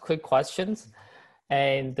last quick questions.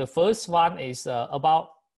 And the first one is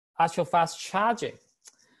about ultra fast charging.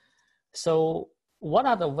 So what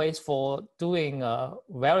are the ways for doing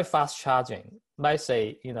very fast charging? Let's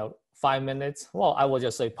say, 5 minutes. Well, I would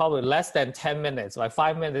just say probably less than 10 minutes. Like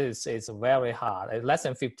 5 minutes is very hard. Less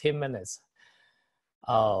than 15 minutes.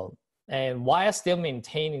 And while still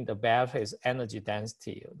maintaining the battery's energy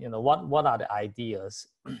density, what are the ideas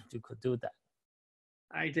you could do that?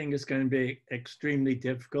 I think it's going to be extremely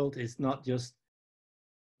difficult. It's not just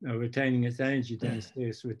retaining its energy density,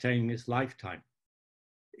 it's retaining its lifetime.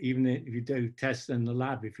 Even if you do tests in the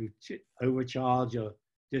lab, if you overcharge or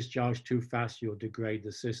discharge too fast, you'll degrade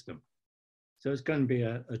the system. So it's going to be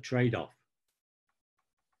a trade-off.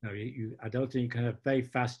 I don't think you can have very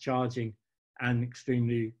fast charging and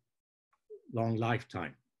extremely long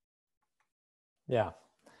lifetime. Yeah.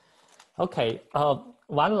 Okay.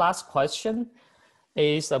 One last question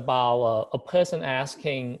is about a person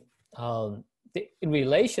asking the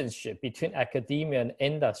relationship between academia and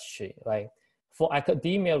industry, right? For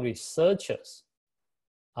academia researchers,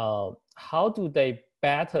 how do they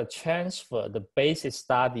better transfer the basic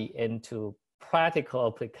study into practical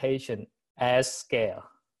application at scale?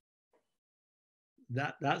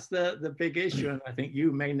 That's the big issue, and I think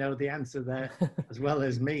you may know the answer there as well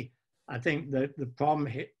as me. I think that the problem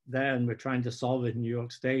there, and we're trying to solve it in New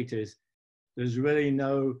York State, is there's really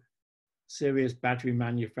no serious battery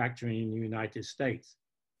manufacturing in the United States.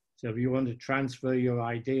 So if you want to transfer your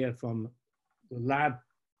idea from the lab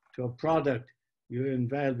to a product, you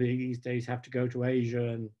invariably these days have to go to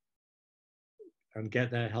Asia and get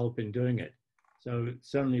their help in doing it. So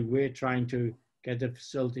certainly we're trying to get a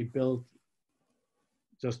facility built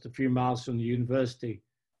just a few miles from the university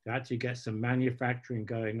to actually get some manufacturing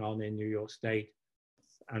going on in New York State,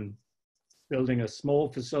 and building a small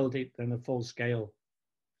facility than a full-scale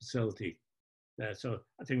facility there. So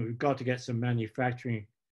I think we've got to get some manufacturing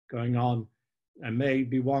going on. And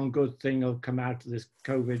maybe one good thing will come out of this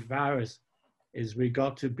COVID virus is we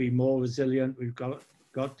got to be more resilient. We've got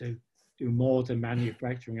to do more to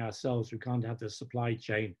manufacturing ourselves. We can't have the supply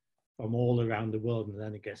chain from all around the world and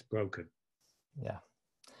then it gets broken. Yeah.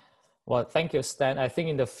 Well, thank you, Stan. I think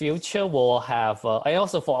in the future we'll have, and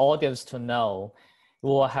also for audience to know,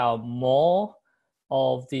 we'll have more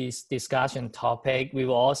of these discussion topic. We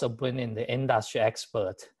will also bring in the industry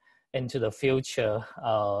expert into the future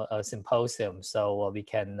symposium, so we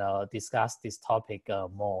can discuss this topic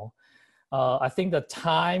more. I think the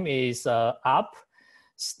time is up.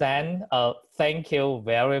 Stan, thank you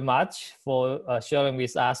very much for sharing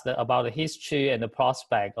with us about the history and the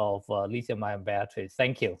prospect of lithium-ion batteries.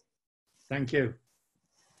 Thank you. Thank you.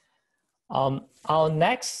 Our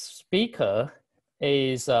next speaker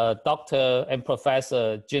is Dr. and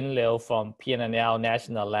Professor Jun Liu from PNNL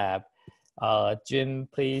National Lab. Jun,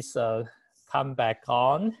 please come back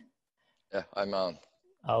on. Yeah, I'm on.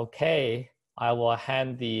 Okay, I will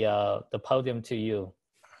hand the podium to you.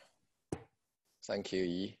 Thank you,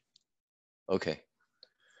 Yi. Okay.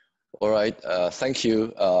 All right. Thank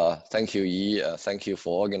you. Thank you, Yi. Thank you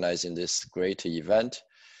for organizing this great event.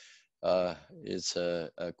 It's a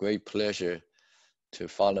great pleasure to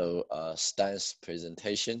follow Stan's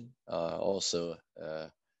presentation. Also,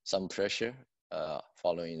 some pressure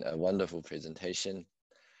following a wonderful presentation.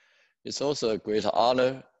 It's also a great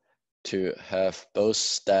honor to have both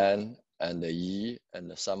Stan and Yi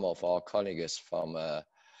and some of our colleagues from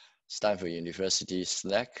Stanford University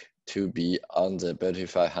SNAC to be on the Battery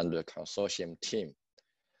 500 Consortium team.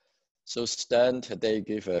 So Stan today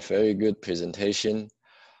gave a very good presentation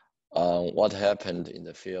on what happened in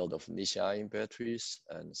the field of lithium-ion batteries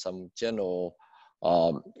and some general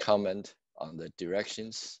comment on the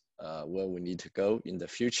directions where we need to go in the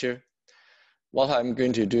future. What I'm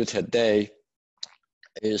going to do today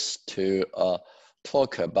is to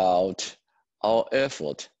talk about our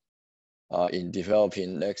effort in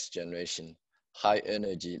developing next generation high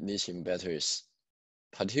energy lithium batteries,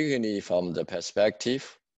 particularly from the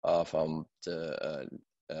perspective from the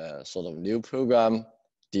sort of new program,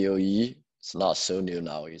 DOE. It's not so new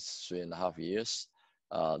now, it's 3.5 years.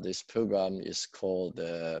 This program is called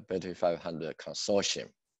the Battery 500 Consortium.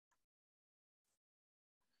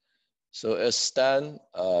 So as Stan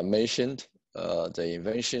mentioned, the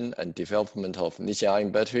invention and development of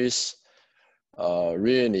lithium-ion batteries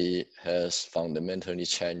really has fundamentally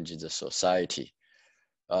changed the society.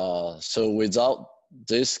 So without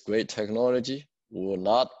this great technology, we will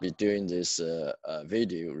not be doing this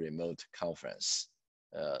video remote conference.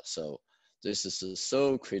 So this is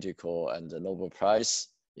so critical, and the Nobel Prize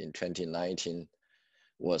in 2019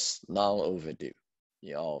 was long overdue,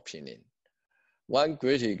 in our opinion. One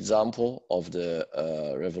great example of the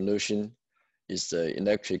revolution is the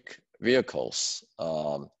electric vehicles.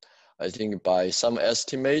 I think by some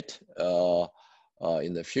estimate,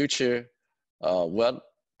 in the future, we're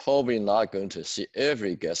probably not going to see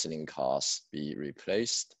every gasoline cars be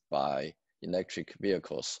replaced by electric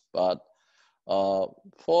vehicles, but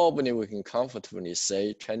probably we can comfortably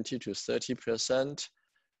say 20 to 30%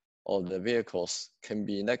 of the vehicles can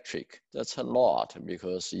be electric. That's a lot,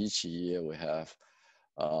 because each year we have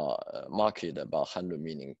market about 100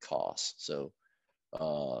 million cars. So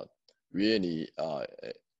really,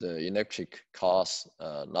 the electric cars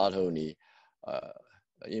not only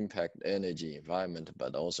impact energy environment,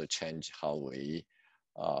 but also change how we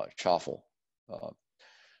travel.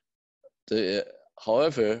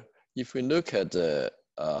 However, if we look at the,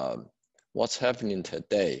 what's happening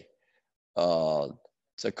today,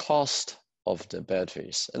 the cost of the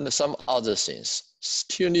batteries and some other things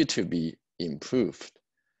still need to be improved.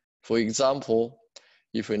 For example,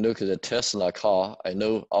 if we look at the Tesla car, I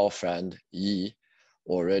know our friend Yi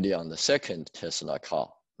already on the second Tesla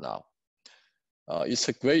car now. It's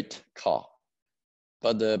a great car,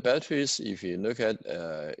 but the batteries, if you look at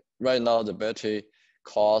right now, the battery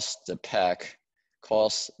cost, the pack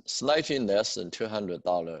costs slightly less than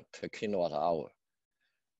 $200 per kilowatt hour.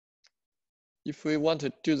 If we want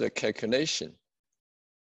to do the calculation,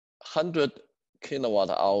 100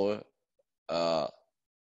 kilowatt hour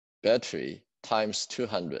battery times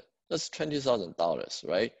 200, that's $20,000,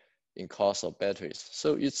 right? In cost of batteries.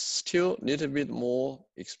 So it's still a little bit more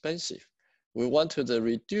expensive. We want to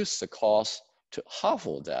reduce the cost to half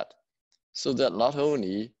of that, so that not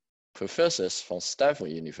only professors from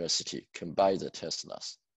Stanford University can buy the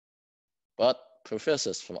Teslas, but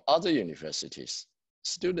professors from other universities,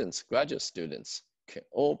 students, graduate students, can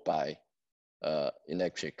all buy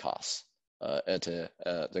electric cars at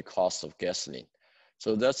the cost of gasoline.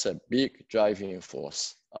 So that's a big driving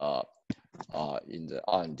force in the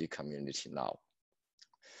R&D community now.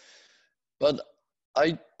 But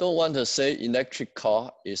I don't want to say electric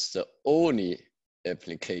car is the only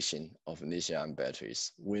application of lithium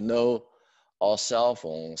batteries. We know our cell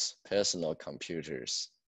phones, personal computers,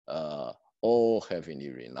 all heavily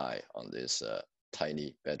rely on this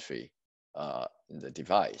tiny battery in the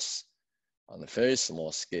device on a very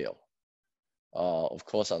small scale. Of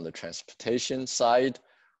course, on the transportation side,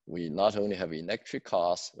 we not only have electric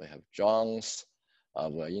cars, we have drones.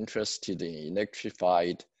 We're interested in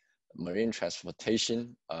electrified marine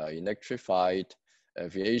transportation, electrified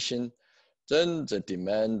aviation. Then the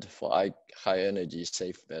demand for high energy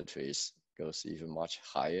safe batteries goes even much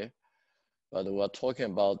higher. But we're talking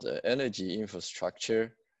about the energy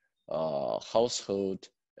infrastructure, household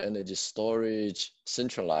energy storage,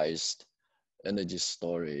 centralized energy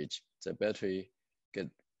storage. The battery get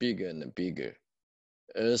bigger and bigger.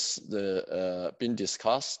 As been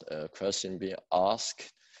discussed, a question being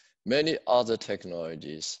asked, many other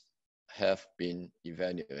technologies have been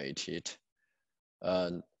evaluated,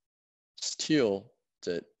 and still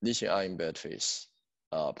the lithium-ion batteries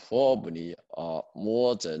probably are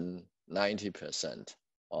more than 90%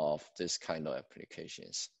 of this kind of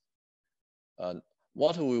applications. And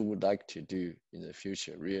what we would like to do in the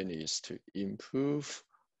future really is to improve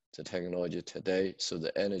the technology today so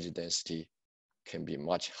the energy density can be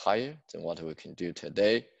much higher than what we can do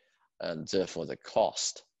today, and therefore the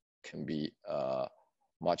cost can be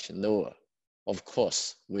much lower, of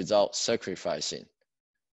course, without sacrificing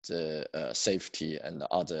the safety and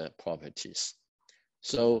other properties.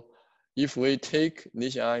 So if we take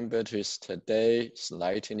lithium-ion batteries today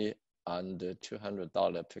slightly under $200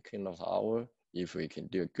 per kilowatt hour, if we can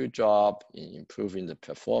do a good job in improving the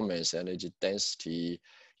performance, energy density,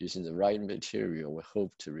 using the right material, we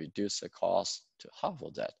hope to reduce the cost to half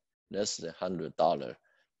of that, less than $100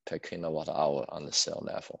 per kilowatt hour on the cell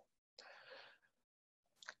level.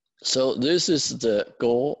 So this is the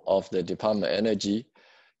goal of the Department of Energy.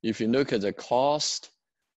 If you look at the cost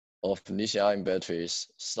of lithium-ion batteries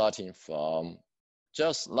starting from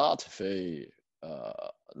just not very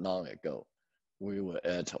long ago, we were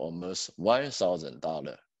at almost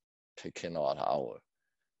 $1,000 per kilowatt hour.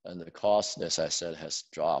 And the cost, as I said, has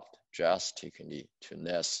dropped drastically to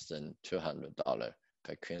less than $200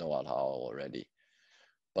 per kilowatt hour already.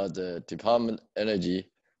 But the Department of Energy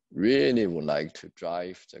really would like to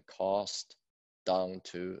drive the cost down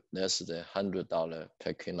to less than $100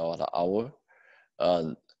 per kilowatt hour.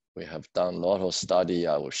 And we have done a lot of study.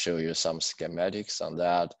 I will show you some schematics on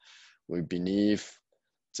that. We believe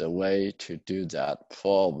the way to do that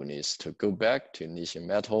probably is to go back to lithium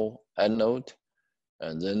metal anode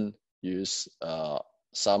and then use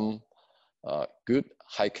some good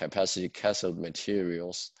high capacity cathode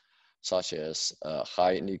materials such as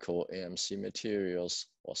high nickel AMC materials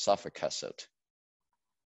or sulfur cathode.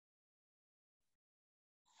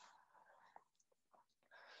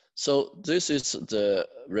 So this is the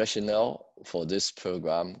rationale for this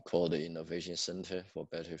program called the Innovation Center for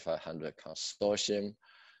Battery 500 Consortium.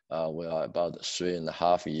 We are about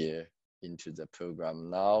 3.5 years into the program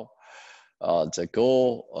now. The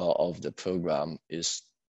goal of the program is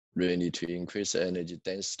really to increase the energy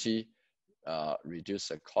density, reduce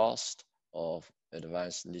the cost of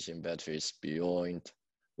advanced lithium batteries beyond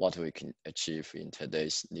what we can achieve in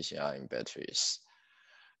today's lithium-ion batteries.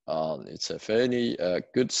 It's a fairly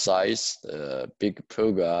good size, big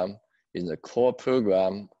program. In the core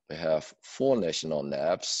program, we have 4 national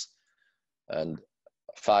labs and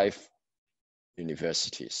 5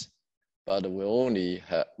 universities. But we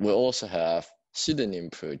also have synonym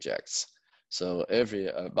projects. So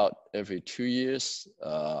about every 2 years,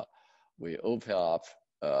 we open up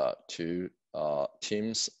to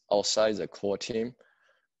teams outside the core team.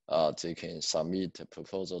 They can submit a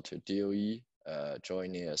proposal to DOE,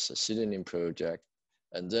 joining as a synonym project.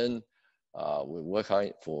 And then we work on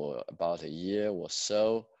it for about a year or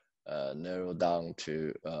so, narrow down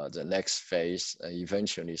to the next phase. And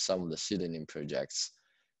eventually some of the synonym projects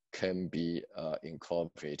can be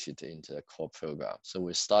incorporated into the core program. So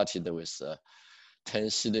we started with 10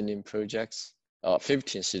 synonym projects,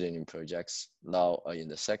 15 synonym projects. Now in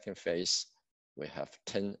the second phase, we have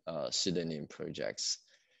 10 synonym projects.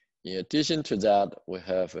 In addition to that, we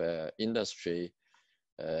have an industry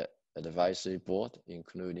advisory board,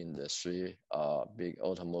 including the 3 big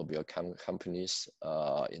automobile companies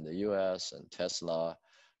in the US and Tesla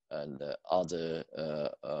and other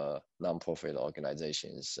nonprofit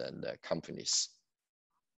organizations and companies.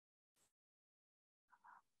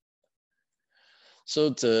 So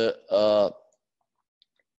the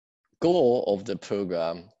goal of the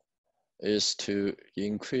program is to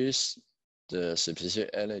increase the specific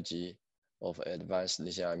energy of advanced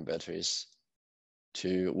lithium-ion batteries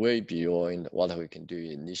to way beyond what we can do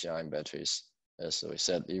in lithium-ion batteries As we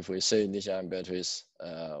said, if we say lithium batteries,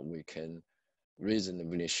 we can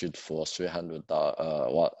reasonably shoot for 300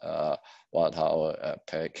 watt hour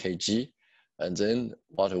per kg. And then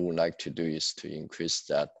what we would like to do is to increase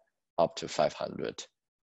that up to 500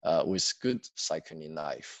 with good cycling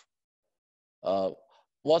life.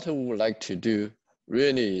 What we would like to do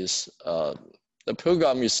really is, the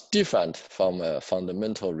program is different from a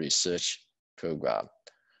fundamental research program.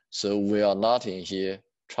 So we are not in here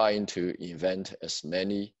trying to invent as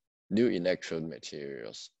many new electrode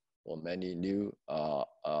materials or many new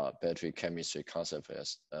battery chemistry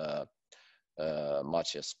concepts as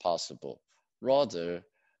much as possible. Rather,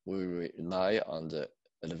 we rely on the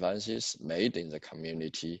advances made in the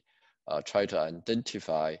community, try to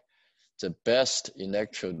identify the best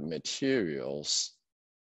electrode materials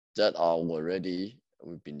that are already,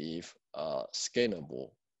 we believe,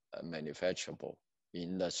 scalable and manufacturable in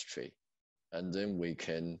industry. And then we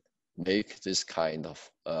can make this kind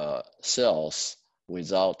of cells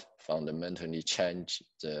without fundamentally change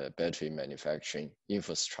the battery manufacturing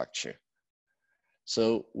infrastructure.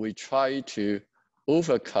 So we try to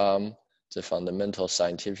overcome the fundamental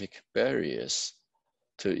scientific barriers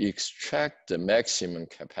to extract the maximum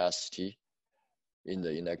capacity in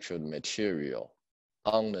the electrode material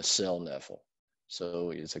on the cell level.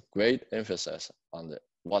 So it's a great emphasis on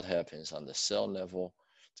what happens on the cell level,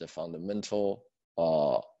 the fundamental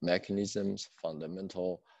mechanisms,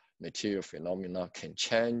 fundamental material phenomena can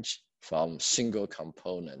change from single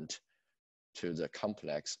component to the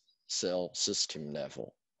complex cell system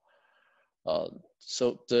level.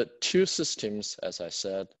 So the two systems, as I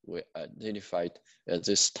said, we identified at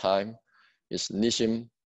this time is lithium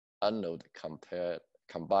anode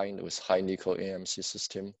combined with high nickel NMC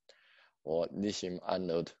system, or lithium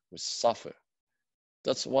anode with sulfur.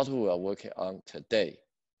 That's what we are working on today.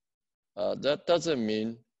 That doesn't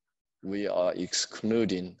mean we are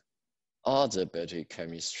excluding other battery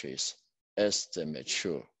chemistries as they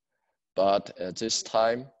mature. But at this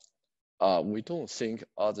time, we don't think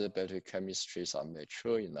other battery chemistries are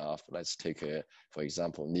mature enough. Let's take, for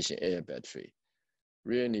example, lithium-air battery.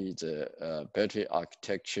 Really, the battery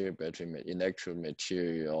architecture, battery electrode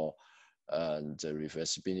material, and the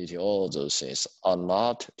reversibility, all those things are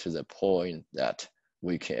not to the point that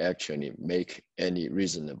we can actually make any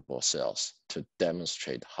reasonable cells to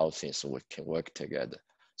demonstrate how things can work together.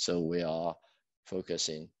 So we are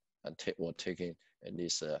focusing and taking at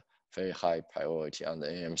least a very high priority on the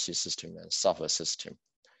NMC system and sulfur system.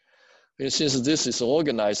 And since this is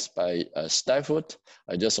organized by Stanford,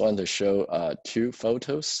 I just want to show two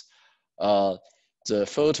photos. The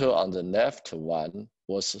photo on the left one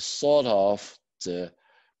was sort of the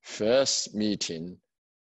first meeting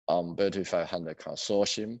on Battery 500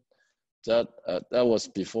 Consortium. That was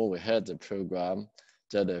before we had the program,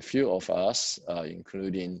 that a few of us,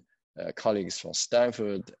 including colleagues from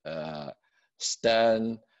Stanford,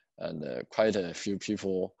 Stan, and quite a few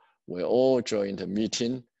people, we all joined the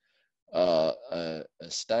meeting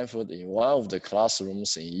Stanford in one of the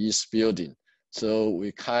classrooms in East Building. So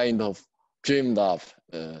we kind of dreamed up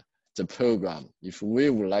the program. If we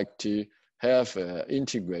would like to have an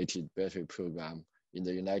integrated battery program in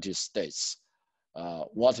the United States,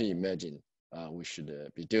 what we imagine we should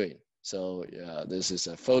be doing. So this is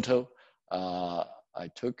a photo I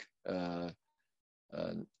took on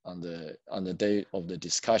the day of the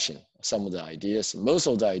discussion. Some of the ideas, most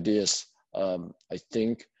of the ideas, I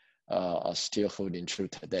think are still holding true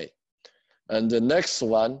today. And the next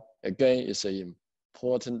one, again, is an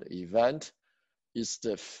important event. It's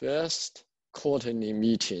the first quarterly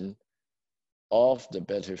meeting of the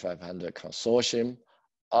Battery 500 Consortium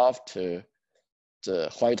after the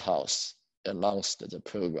White House announced the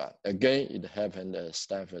program. Again, it happened at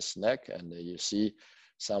Stanford SNAC, and you see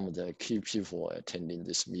some of the key people attending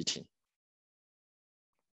this meeting.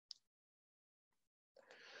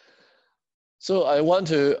 So I want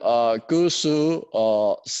to go through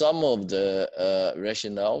some of the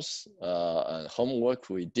rationales and homework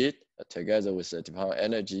we did together with the Department of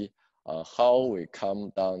Energy, how we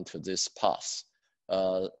come down to this path.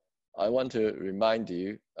 I want to remind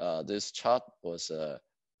you, this chart was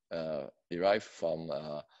derived from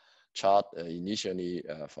chart initially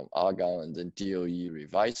from Argonne, and then DOE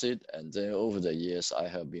revised it, and then over the years I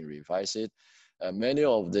have been revised it. Many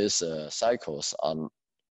of these cycles are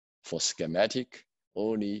for schematic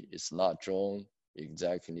only, it's not drawn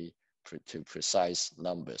exactly to precise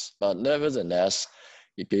numbers, but nevertheless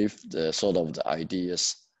it gave the sort of the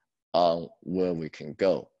ideas on where we can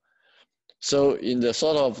go. So in the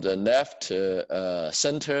sort of the left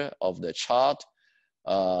center of the chart,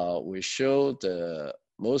 we show the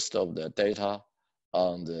most of the data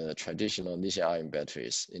on the traditional lithium-ion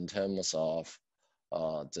batteries in terms of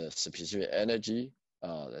the specific energy.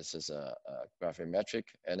 This is a gravimetric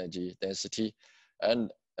energy density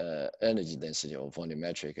and energy density or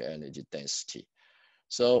volumetric energy density.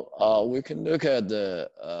 So we can look at the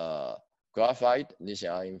graphite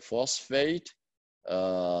lithium iron phosphate.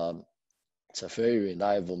 It's a very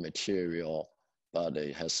reliable material, but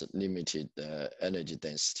it has limited energy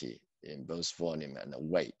density in both volume and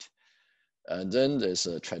weight. And then there's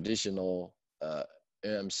a traditional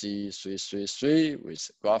AMC 333 with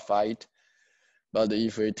graphite. But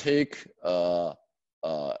if we take a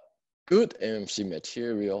good AMC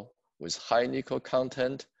material with high nickel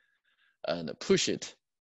content and push it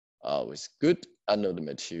with good anode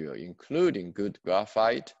material, including good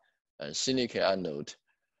graphite and silicon anode,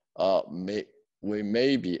 we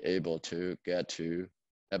may be able to get to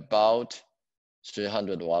about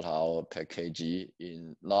 300 watt-hour per kg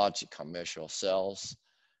in large commercial cells.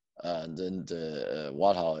 And then the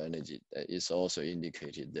watt-hour energy is also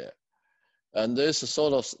indicated there. And there's a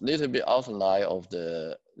sort of little bit outline of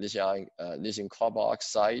the lithium carbon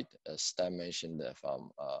oxide, as Stan mentioned,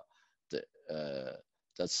 from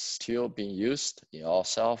that's still being used in our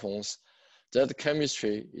cell phones. That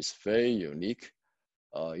chemistry is very unique.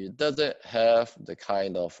 It doesn't have the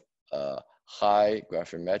kind of high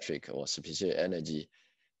gravimetric or specific energy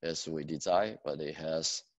as we desire, but it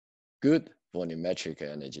has good volumetric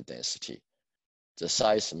energy density. The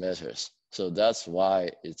size matters. So that's why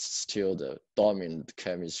it's still the dominant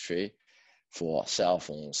chemistry for cell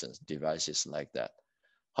phones and devices like that.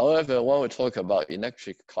 However, when we talk about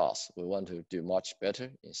electric cars, we want to do much better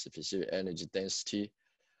in specific energy density.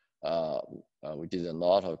 We did a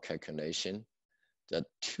lot of calculation that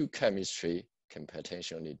two chemistry can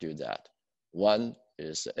potentially do that. One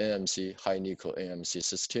is the AMC, high nickel AMC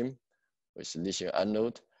system with lithium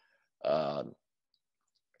anode.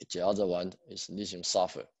 The other one is lithium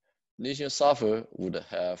sulfur. Lithium sulfur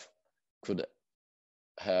could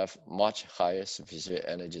have much higher specific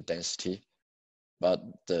energy density, but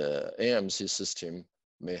the AMC system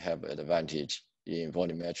may have advantage in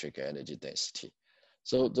volumetric energy density.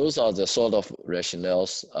 So those are the sort of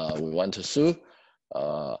rationales we want to see.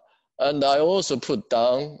 And I also put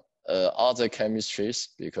down other chemistries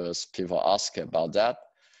because people ask about that.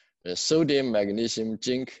 The sodium, magnesium,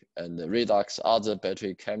 zinc, and the redox other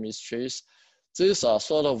battery chemistries. These are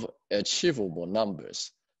sort of achievable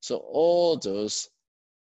numbers. So all those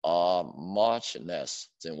are much less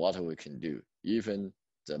than what we can do, even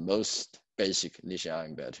the most basic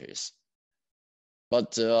lithium-ion batteries.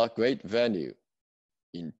 But there are great value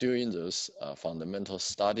in doing those fundamental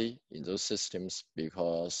study in those systems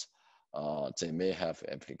because they may have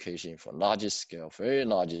application for larger scale, very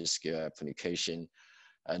large scale application.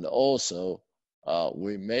 And also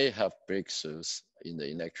we may have breakthroughs in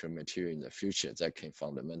the electric material in the future that can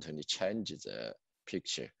fundamentally change the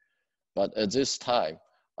picture. But at this time,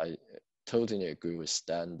 I totally agree with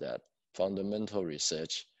Stan that fundamental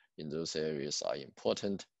research in those areas are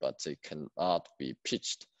important, but they cannot be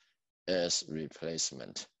pitched as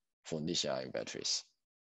replacement for lithium-ion batteries.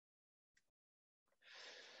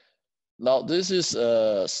 Now, this is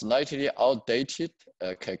a slightly outdated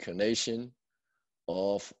calculation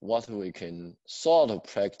of what we can sort of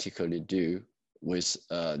practically do with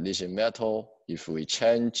lithium metal if we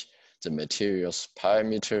change the material's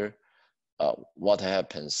parameter, what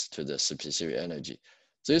happens to the specific energy.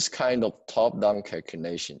 This kind of top-down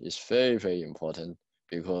calculation is very, very important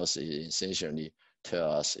because it essentially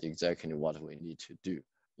tells us exactly what we need to do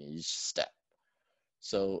in each step.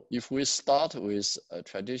 So if we start with a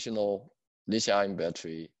traditional lithium-ion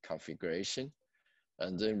battery configuration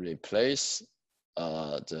and then replace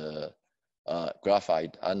the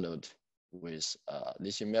graphite anode with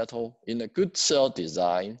lithium metal, in a good cell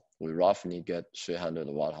design, we roughly get 300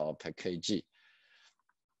 watt-hour per kg.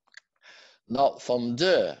 Now from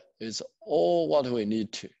there, it's all what we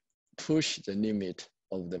need to push the limit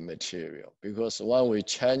of the material, because when we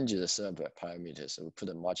change the surface parameters, we put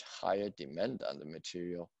a much higher demand on the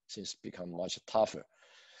material, things become much tougher.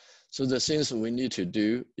 So the things we need to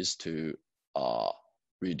do is to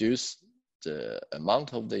reduce the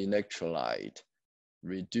amount of the electrolyte,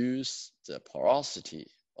 reduce the porosity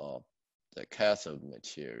of the cathode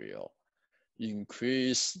material,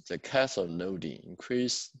 increase the cathode loading,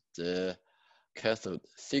 increase the cathode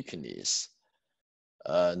thickness,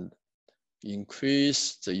 and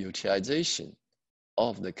increase the utilization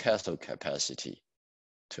of the cathode capacity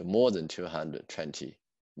to more than 220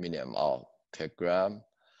 milliamp-hour per gram.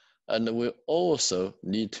 And we also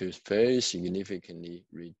need to very significantly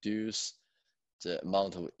reduce the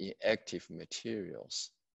amount of inactive materials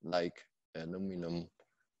like aluminum,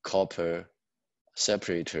 copper,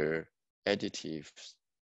 separator, additives,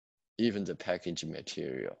 even the packaging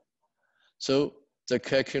material. So the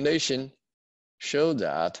calculation show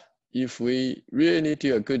that if we really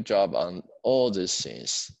do a good job on all these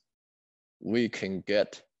things, we can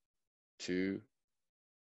get to,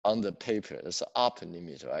 on the paper, it's the upper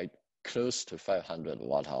limit, right? Close to 500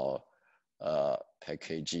 watt-hour per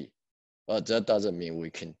kg. But that doesn't mean we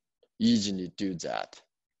can easily do that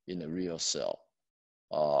in a real cell.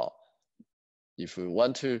 If we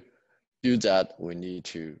want to do that, we need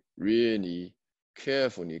to really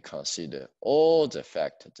carefully consider all the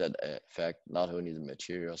factors that affect not only the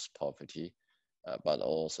material's property, but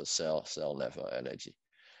also cell level energy.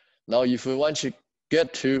 Now, if we want to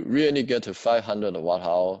really get to 500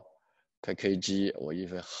 watt-hour per kg or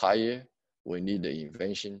even higher, we need the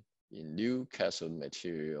invention in new cathode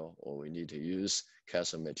material, or we need to use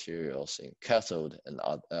cathode materials in cathode and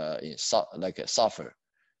like a sulfur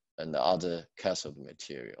and other cathode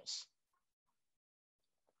materials.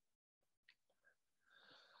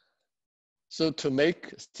 So to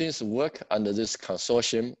make things work under this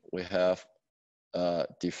consortium, we have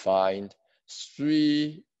defined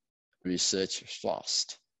 3 research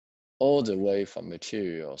thrusts, all the way from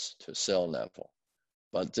materials to cell level.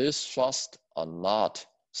 But these thrusts are not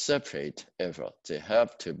separate ever. They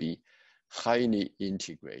have to be highly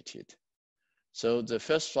integrated. So the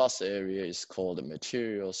first thrust area is called the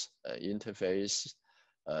materials interface,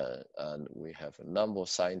 and we have a number of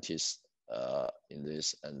scientists in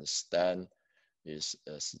this, and Stan is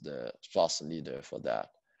the thrust leader for that.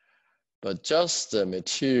 But just the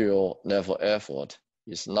material level effort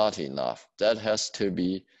is not enough. That has to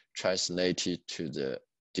be translated to the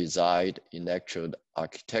desired electrode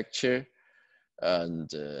architecture, and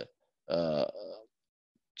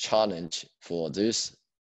challenge for this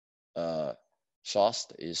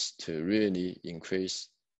thrust is to really increase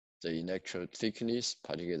the electrode thickness,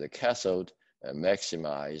 particularly the cathode, and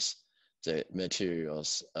maximize the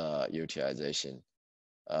materials utilization,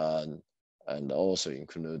 and also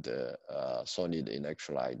include the solid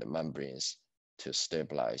electrolyte membranes to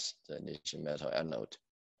stabilize the lithium metal anode.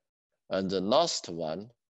 And the last one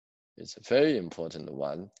is a very important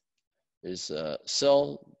one, is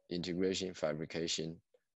cell integration, fabrication,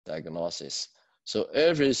 diagnosis. So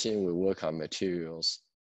everything we work on materials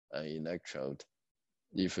and electrode,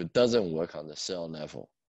 if it doesn't work on the cell level,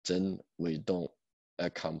 then we don't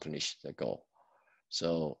accomplish the goal.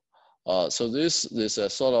 So, so this is a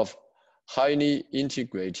sort of highly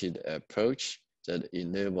integrated approach that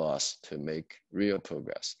enables us to make real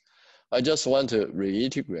progress. I just want to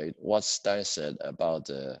reiterate what Stan said about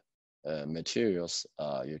the materials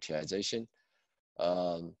utilization.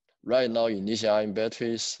 Right now in lithium-ion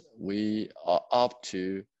batteries, we are up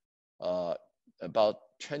to about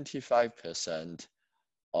 25%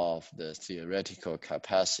 of the theoretical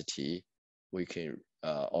capacity we can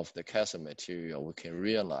of the cathode material we can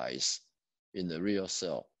realize in the real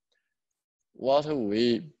cell. What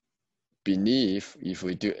we believe, if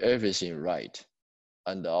we do everything right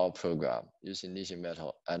under our program using lithium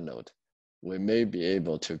metal anode, we may be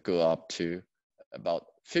able to go up to about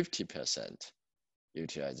 50%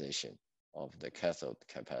 utilization of the cathode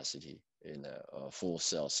capacity in a full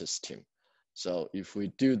cell system. So if we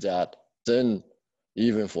do that, then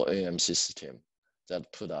even for AM system,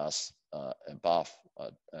 that put us above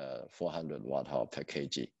 400 watt-hour per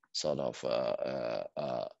kg sort of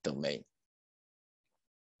domain.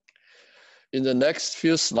 In the next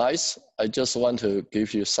few slides, I just want to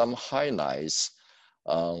give you some highlights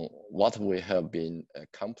on what we have been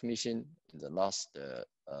accomplishing in the last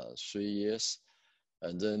 3 years,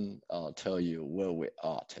 and then I'll tell you where we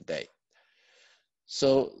are today.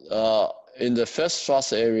 So in the first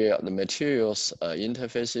thrust area, the materials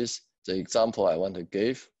interfaces, the example I want to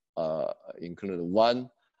give include one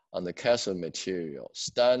on the cathode material.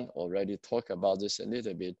 Stan already talked about this a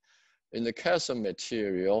little bit. In the cathode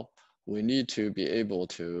material, we need to be able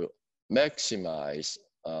to maximize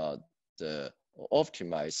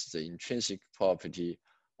optimize the intrinsic property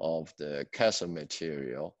of the cathode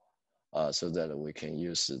material so that we can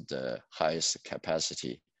use the highest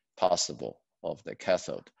capacity possible of the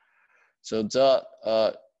cathode. So there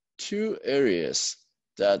are 2 areas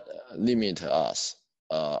that limit us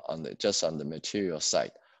just on the material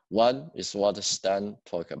side. One is what Stan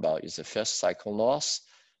talked about, is the first cycle loss.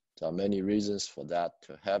 There are many reasons for that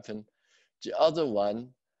to happen. The other one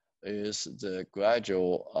is the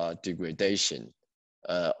gradual degradation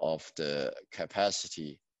of the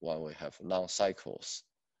capacity when we have long cycles.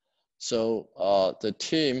 So the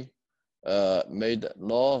team made a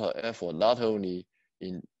lot of effort, not only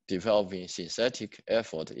in developing synthetic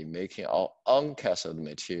effort in making our own cathode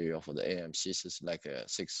material for the AMCs like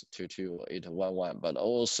 622 or 811, but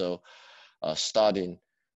also studying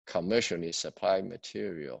commercially supplied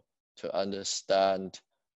material to understand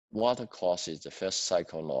what causes the first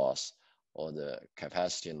cycle loss or the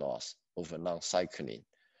capacity loss over non-cycling.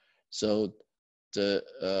 So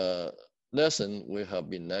the lesson we have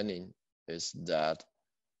been learning is that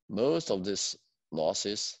most of these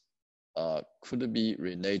losses could be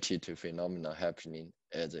related to phenomena happening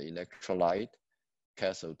at the electrolyte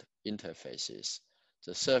cathode interfaces.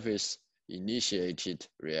 The surface initiated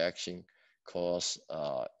reaction cause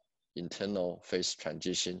internal phase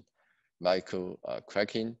transition, micro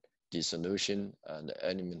cracking, dissolution, and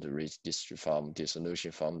element from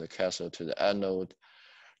dissolution from the cathode to the anode.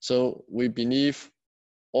 So we believe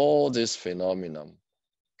all this phenomenon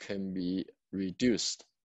can be reduced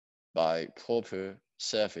by proper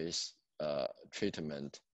surface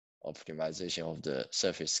treatment, optimization of the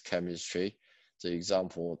surface chemistry. The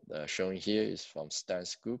example shown here is from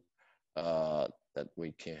Stan's group that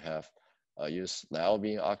we can have use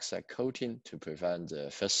niobium oxide coating to prevent the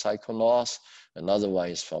first cycle loss. Another one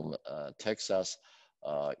is from Texas,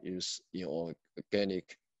 use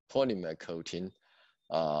inorganic polymer coating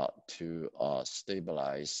to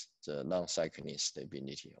stabilize the non-cycling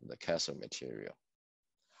stability of the cathode material.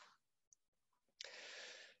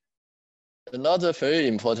 Another very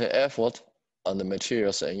important effort on the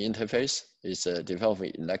materials and interface is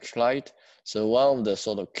developing electrolyte. So one of the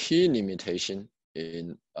sort of key limitation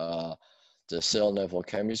in the cell level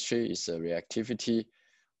chemistry is the reactivity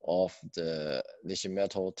of the lithium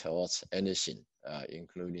metal towards anything,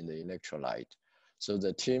 including the electrolyte. So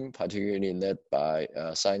the team, particularly led by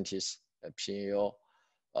scientists at PNL,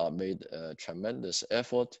 made a tremendous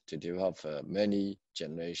effort to develop many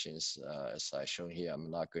generations. As I shown here,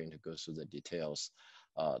 I'm not going to go through the details,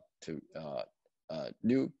 to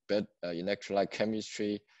new electrolyte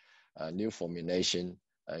chemistry, new formulation,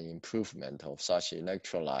 and improvement of such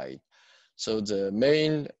electrolyte. So the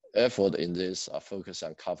main effort in this are focused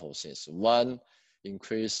on a couple of things. One,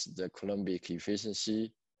 increase the Coulombic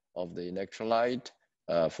efficiency of the electrolyte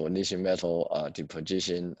for lithium metal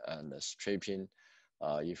deposition and stripping.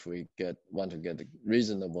 If we want to get a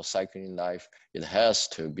reasonable cycling life, it has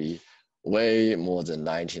to be way more than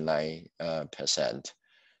 99%.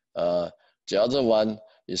 The other one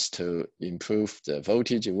is to improve the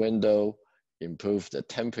voltage window, improve the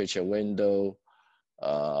temperature window,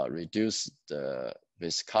 reduce the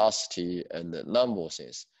viscosity, and the number of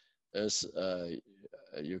things. As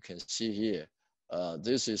you can see here,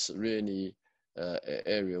 this is really an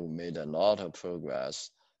area we made a lot of progress.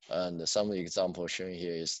 And some example shown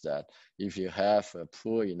here is that if you have a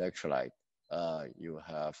poor electrolyte, you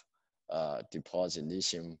have deposit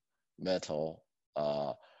lithium metal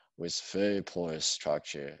with very porous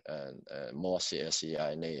structure and more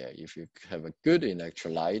CSEI layer. If you have a good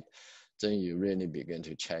electrolyte, then you really begin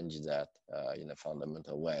to change that in a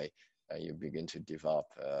fundamental way, and you begin to develop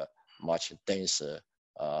a much denser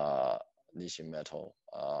lithium metal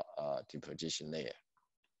deposition layer.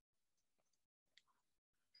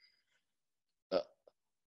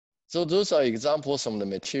 So those are examples from the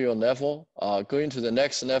material level. Going to the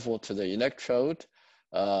next level, to the electrode,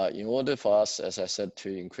 in order for us, as I said,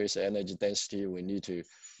 to increase energy density, we need to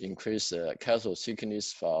increase the cathode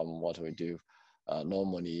thickness from what we do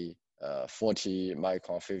normally 40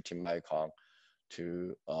 micron, 50 micron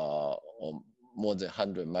to or more than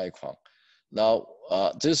 100 micron. Now,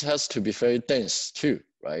 this has to be very dense too,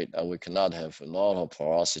 right? We cannot have a lot of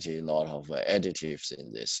porosity, a lot of additives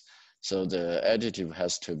in this. So the additive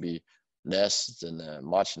has to be less than,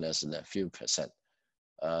 much less than a few percent.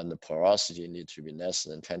 And the porosity needs to be less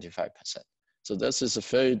than 25%. So this is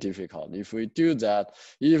very difficult. If we do that,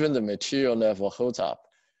 even the material level holds up.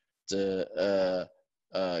 The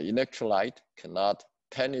electrolyte cannot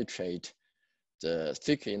penetrate the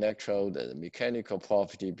thick electrode, the mechanical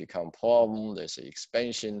property become problem, there's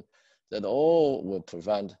expansion, that all will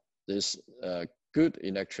prevent this good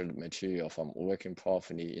electrode material from working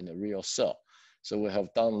properly in a real cell. So we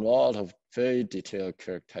have done a lot of very detailed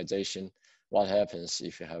characterization. What happens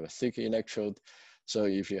if you have a thick electrode? So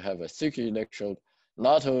if you have a thick electrode,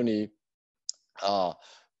 not only from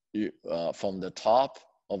the top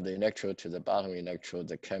of the electrode to the bottom electrode,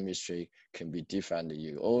 the chemistry can be different.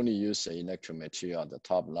 You only use the electrode material at the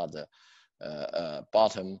top, not the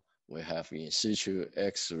bottom. We have in situ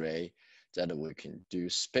X-ray that we can do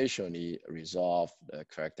spatially resolve the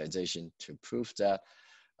characterization to prove that.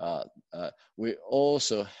 We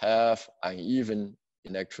also have uneven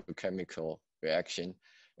electrochemical reaction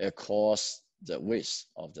across the width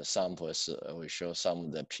of the samples. We show some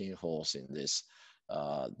of the pinholes in this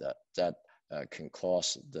that can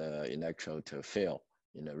cause the electrode to fail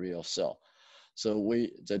in a real cell. So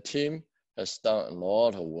the team has done a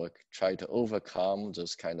lot of work, try to overcome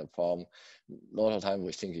this kind of problem. A lot of time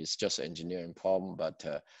we think it's just an engineering problem, but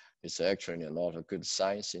it's actually a lot of good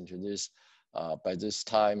science into this. By this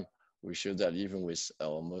time, we show that even with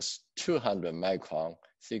almost 200 micron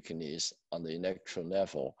thickness on the electrode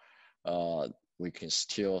level, we can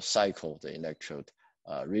still cycle the electrode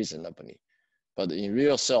reasonably. But in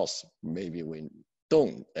real cells, maybe we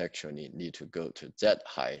don't actually need to go to that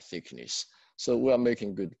high thickness. So we are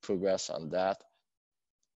making good progress on that.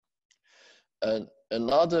 And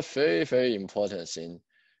another very, very important thing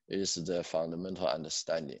is the fundamental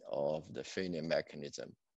understanding of the failure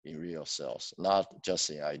mechanism in real cells, not just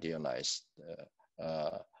in idealized,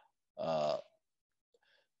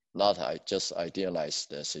 not just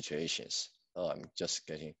idealized situations. I'm just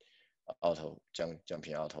getting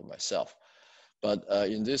jumping out of myself. But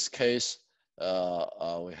in this case, we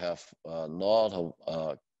have a lot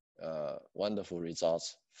of wonderful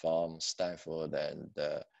results from Stanford and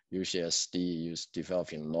UCSD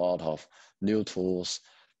developing a lot of new tools,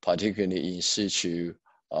 particularly in situ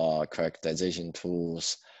characterization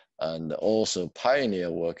tools, and also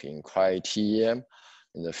pioneer work in cryo-TEM,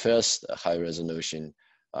 in the first high resolution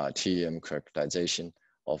TEM characterization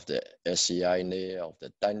of the SEI layer of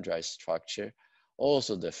the dendrite structure.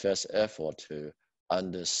 Also the first effort to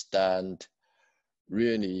understand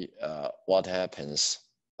really what happens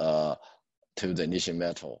to the lithium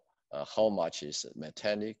metal, how much is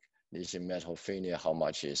metallic lithium metal failure, how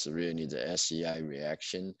much is really the SEI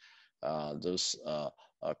reaction. Those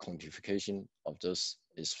quantification of those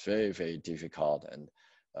is very, very difficult, and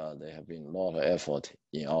there have been a lot of effort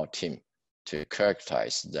in our team to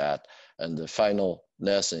characterize that. And the final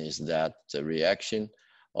lesson is that the reaction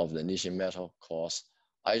of the lithium metal cause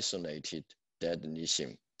isolated dead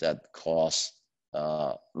lithium that cause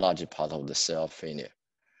large part of the cell failure.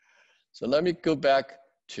 So let me go back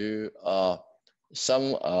to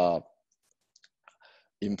some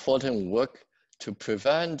important work to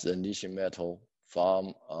prevent the lithium metal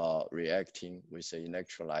from reacting with the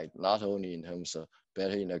electrolyte, not only in terms of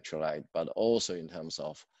better electrolyte, but also in terms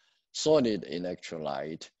of solid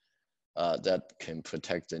electrolyte that can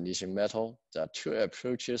protect the lithium metal. There are two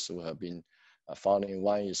approaches we have been following.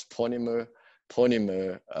 One is polymer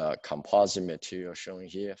composite material shown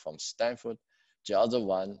here from Stanford. The other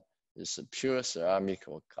one is a pure ceramic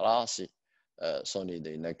or glassy solid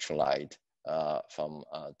electrolyte from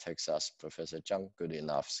Texas Professor John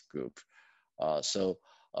Goodenough's group.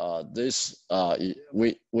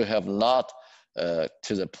 We have not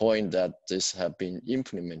to the point that this have been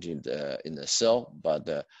implemented in the cell,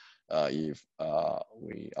 but if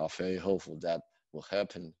we are very hopeful that will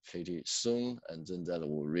happen pretty soon, and then that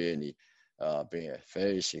will really bring a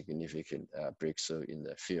very significant breakthrough in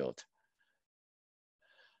the field.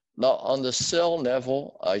 Now, on the cell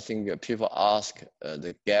level, I think people ask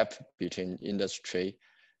the gap between industry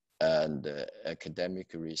and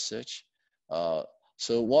academic research.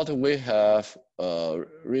 So what we have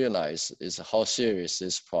realized is how serious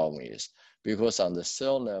this problem is, because on the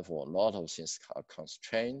cell level, a lot of things are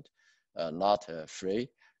constrained, not free.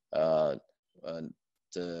 For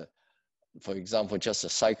example, just a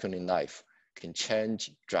cycling knife can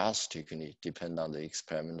change drastically depending on the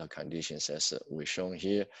experimental conditions, as we've shown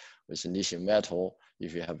here with lithium metal.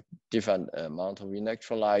 If you have different amount of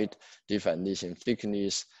electrolyte, different lithium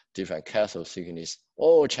thickness, different cathode thickness,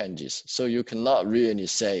 all changes. So you cannot really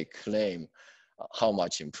claim how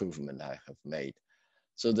much improvement I have made.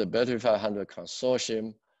 So the Battery 500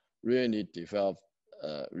 Consortium really developed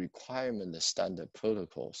requirement standard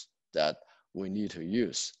protocols that we need to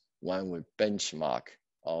use when we benchmark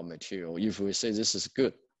our material. If we say this is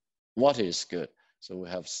good, what is good? So we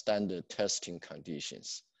have standard testing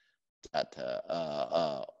conditions that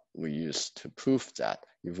we use to prove that.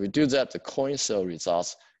 If we do that, the coin cell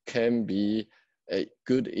results can be a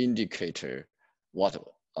good indicator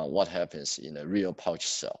what happens in a real pouch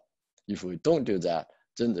cell. If we don't do that,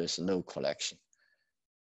 then there's no collection.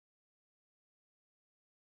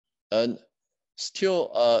 And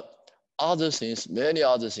still, other things, many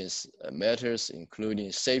other things matters,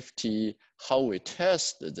 including safety, how we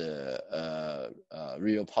test the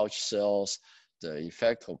real pouch cells, the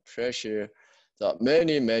effect of pressure. There are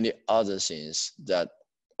many, many other things that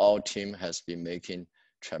our team has been making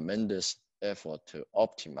tremendous effort to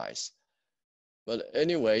optimize. But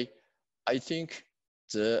anyway, I think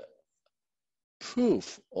the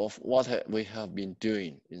proof of what we have been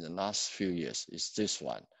doing in the last few years is this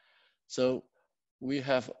one. So we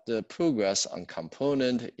have the progress on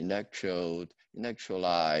component, electrode,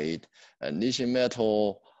 electrolyte, and lithium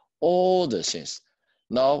metal, all the things.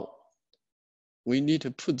 Now, we need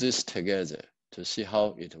to put this together to see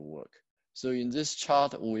how it works. So in this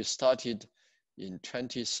chart, we started in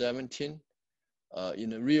 2017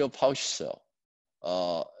 in a real pouch cell.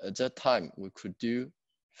 At that time, we could do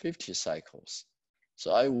 50 cycles.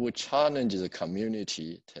 So I would challenge the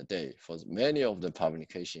community today for many of the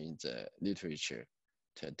publications in the literature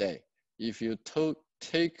today. If you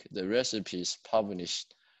take the recipes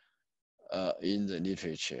published in the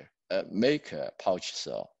literature, make a pouch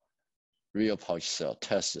cell, real pouch cell,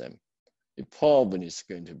 test them, it probably is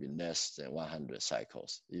going to be less than 100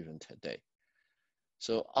 cycles even today.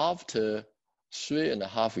 So after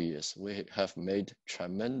 3.5 years, we have made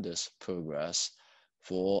tremendous progress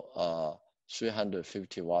for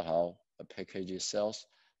 350 watt-hour per kg cells.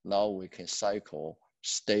 Now we can cycle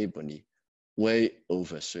stably way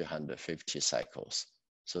over 350 cycles.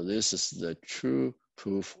 So this is the true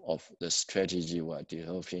proof of the strategy we're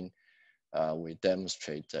developing. We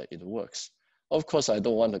demonstrate that it works. Of course, I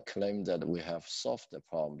don't want to claim that we have solved the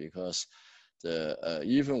problem, because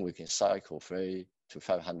even we can cycle 300 to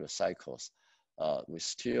 500 cycles, we're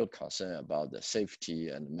still concerned about the safety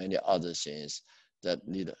and many other things that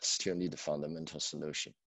still need a fundamental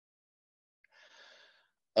solution.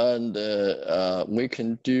 And we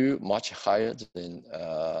can do much higher than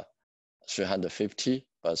 350,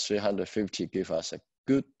 but 350 gives us a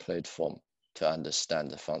good platform to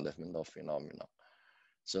understand the fundamental phenomena.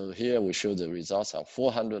 So here we show the results on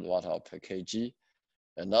 400 watt-hour per kg.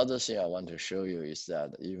 Another thing I want to show you is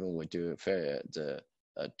that even we do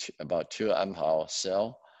about 2 amp-hour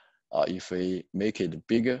cell, if we make it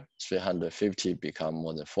bigger, 350 become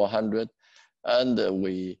more than 400, and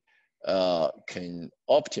we can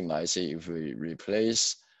optimize it if we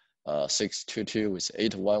replace 622 with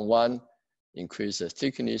 811, increase the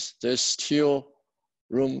thickness. There's still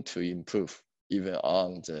room to improve even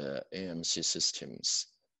on the AMC systems.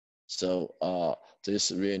 So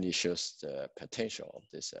this really shows the potential of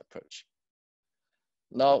this approach.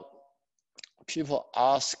 Now, people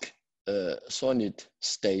ask solid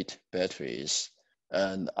state batteries,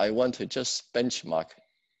 and I want to just benchmark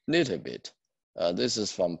a little bit. This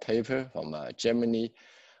is from paper from Germany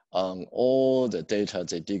on all the data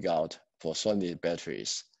they dig out for solid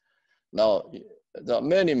batteries. Now, there are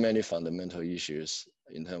many, many fundamental issues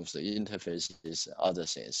in terms of the interfaces and other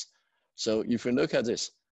things. So if you look at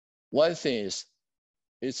this, one thing is,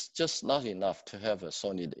 it's just not enough to have a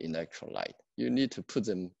solid electrolyte. You need to put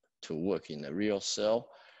them to work in a real cell,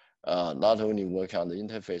 not only work on the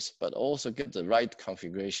interface, but also get the right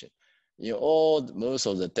configuration. Most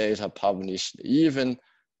of the data published, even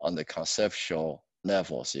on the conceptual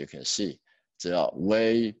levels, you can see they are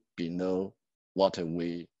way below what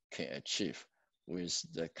we can achieve with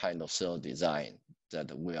the kind of cell design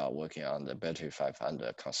that we are working on the Battery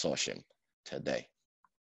 500 Consortium today.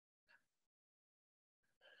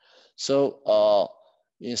 So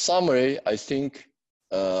in summary, I think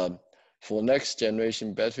for next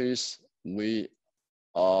generation batteries, we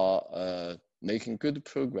are making good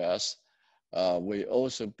progress. We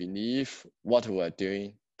also believe what we are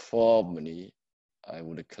doing probably, I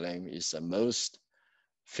would claim, is the most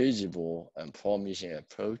feasible and promising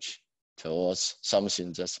approach towards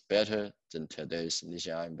something that's better than today's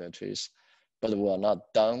lithium-ion batteries. But we are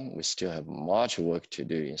not done. We still have much work to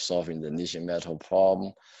do in solving the lithium metal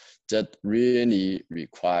problem that really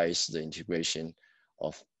requires the integration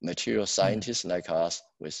of material scientists like us,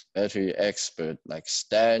 with battery experts like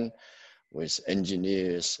Stan, with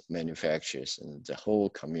engineers, manufacturers, and the whole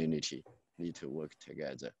community need to work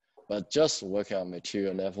together. But just working on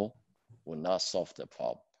material level will not solve the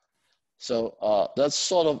problem. So that's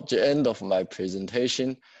sort of the end of my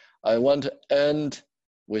presentation. I want to end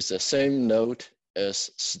with the same note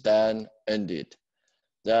as Stan ended,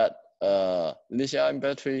 that lithium-ion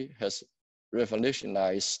battery has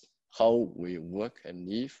revolutionized how we work and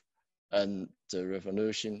live, and the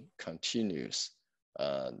revolution continues.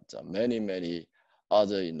 Many, many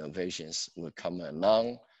other innovations will come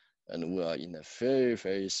along, and we are in a very,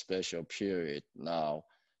 very special period now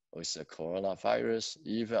with the coronavirus.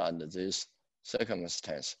 Even under this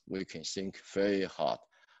circumstance, we can think very hard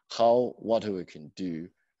how what we can do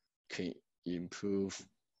can improve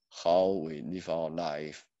how we live our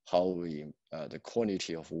life, how we, the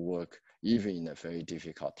quality of work, even in a very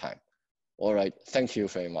difficult time. All right, thank you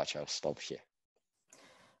very much. I'll stop here.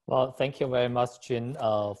 Well, thank you very much, Jun,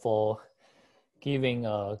 for giving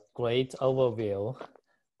a great overview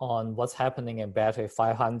on what's happening in Battery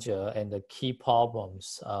 500 and the key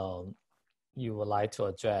problems you would like to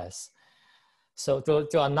address. So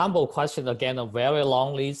there are a number of questions, again, a very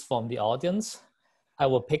long list from the audience. I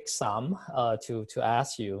will pick some to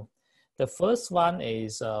ask you. The first one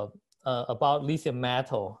is about lithium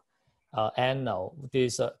metal anode.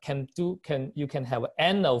 This you can have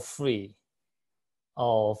anode free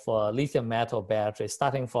of lithium metal battery,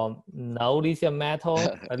 starting from no lithium metal,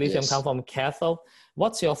 lithium Yes. come from cathode.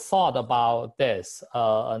 What's your thought about this?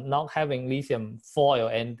 Not having lithium foil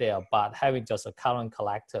in there, but having just a current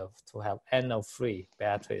collector to have anode-free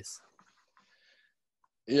batteries.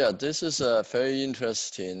 Yeah, this is a very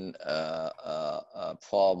interesting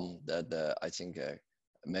problem that I think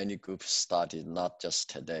many groups studied, not just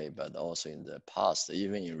today, but also in the past.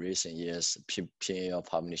 Even in recent years, PNL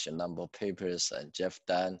published a number of papers, and Jeff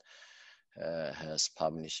Dan has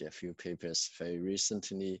published a few papers very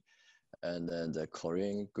recently. And then the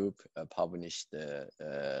Korean group published the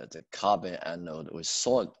carbon anode with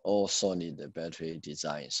all solid battery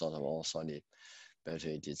design, sort of all solid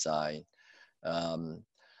battery design.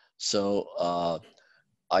 So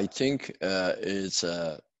I think it's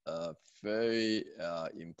a very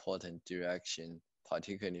important direction,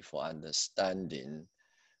 particularly for understanding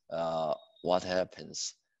what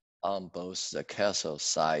happens on both the cathode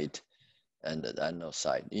side and the anode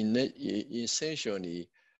side. Essentially,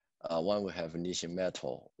 when we have lithium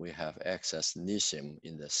metal, we have excess lithium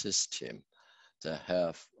in the system that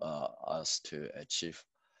help us to achieve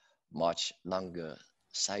much longer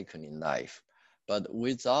cycling life. But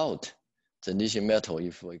without the lithium metal,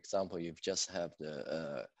 if, for example, you just have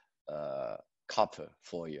the copper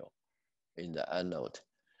foil in the anode,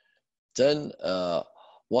 then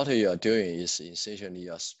what you are doing is essentially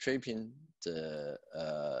you are stripping the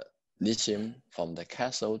lithium from the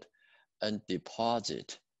cathode and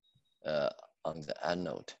deposit on the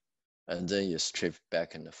anode, and then you strip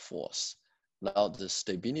back and forth. Now the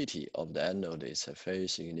stability of the anode is a very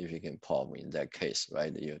significant problem in that case,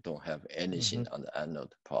 right? You don't have anything on the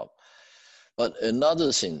anode problem. But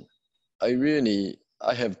another thing,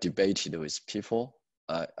 I have debated with people,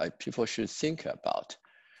 people should think about.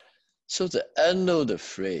 So the anode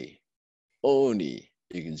free only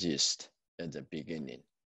exists at the beginning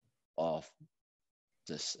of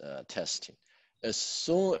this testing. As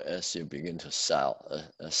soon as you begin to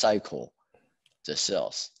cycle the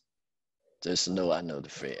cells, there's no anode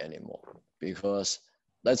free anymore. Because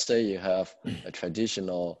let's say you have a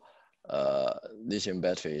traditional lithium ion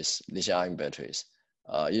batteries,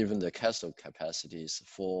 even the cathode capacity is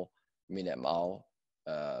 4 milliamp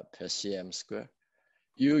per cm square.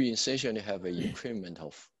 You essentially have an increment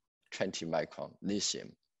of 20 micron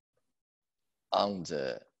lithium on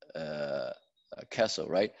the cathode,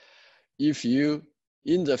 right? If you,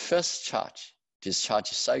 in the first discharge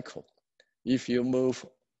cycle, if you move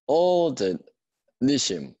all the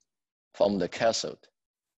lithium from the cathode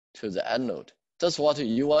to the anode, that's what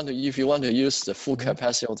you want to, if you want to use the full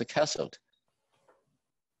capacity of the cathode,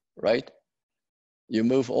 right? You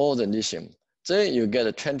move all the lithium, then you get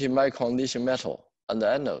a 20 micron lithium metal on the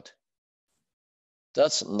anode.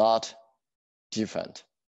 That's not different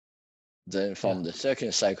than from the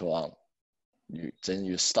second cycle on. Then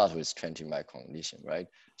you start with 20 micron lithium, right?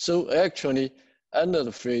 So actually,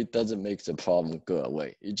 anode free doesn't make the problem go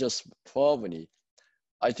away. It just probably,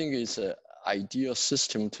 I think it's an ideal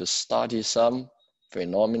system to study some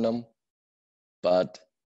phenomenon, but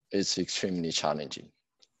it's extremely challenging.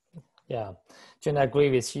 Yeah, Jun, I agree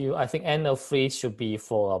with you. I think anode free should be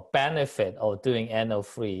for a benefit of doing anode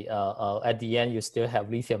free. At the end, you still have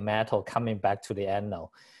lithium metal coming back to the anode.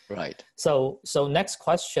 Right. So next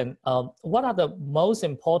question, what are the most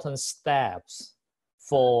important steps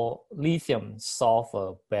for lithium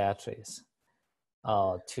sulfur batteries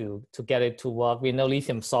to get it to work? We know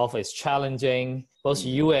lithium sulfur is challenging. Both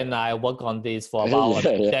you and I work on this for about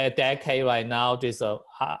a decade right now. There's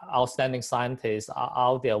outstanding scientists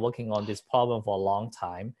out there working on this problem for a long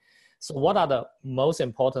time. So what are the most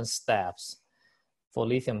important steps for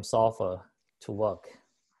lithium sulfur to work?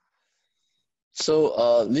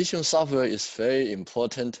 So lithium sulfur is very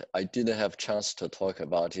important. I didn't have a chance to talk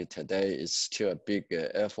about it today. It's still a big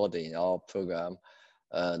effort in our program.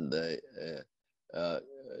 And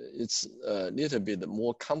it's a little bit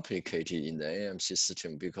more complicated in the AMC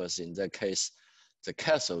system because in that case, the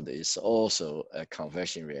cathode is also a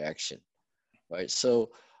conversion reaction, right?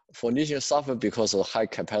 So for lithium sulfur, because of high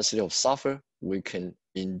capacity of sulfur, we can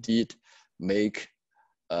indeed make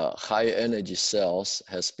high energy cells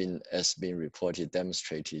has been reported,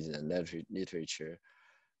 demonstrated in the literature.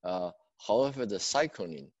 However, the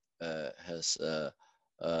cycling has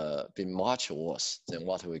been much worse than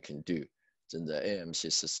what we can do than the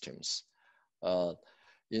AMC systems.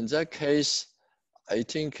 In that case, I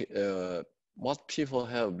think what people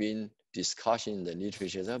have been discussing in the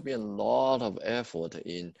literature, there have been a lot of effort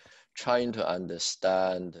in trying to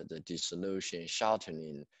understand the dissolution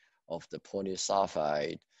shortening of the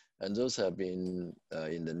polysulfide, and those have been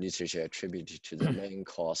in the literature attributed to the main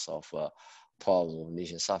cause of problem of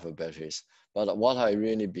lithium sulfur batteries. But what I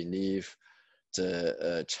really believe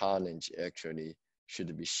the challenge actually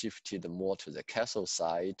should be shifted more to the cathode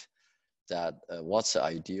side, that what's the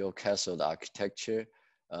ideal cathode architecture,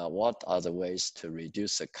 what are the ways to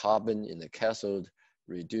reduce the carbon in the cathode,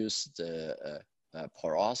 reduce the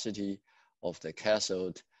porosity of the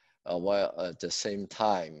cathode, while at the same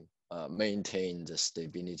time maintain the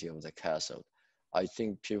stability of the cathode. I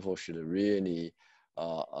think people should really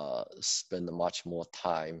spend much more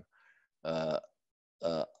time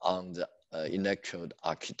on the electrode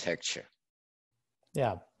architecture.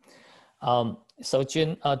 Yeah. So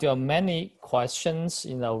Jun, there are many questions,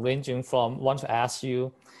 ranging from want to ask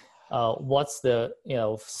you, what's the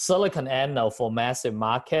silicon anode for massive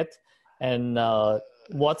market, and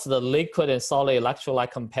what's the liquid and solid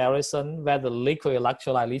electrolyte comparison, where the liquid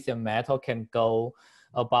electrolyte lithium metal can go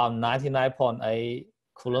about 99.8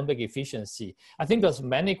 Coulombic efficiency. I think there's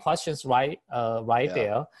many questions right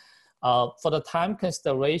there. For the time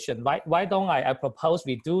consideration, why don't I propose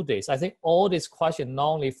we do this? I think all these questions, not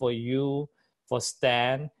only for you, for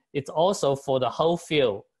Stan, it's also for the whole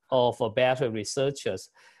field of battery researchers.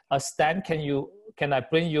 Stan, can I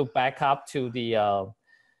bring you back up to the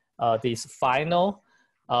this final?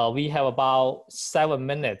 We have about 7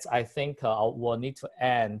 minutes. I think we'll need to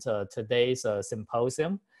end today's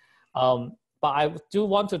symposium. But I do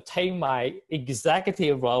want to take my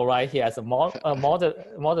executive role right here as a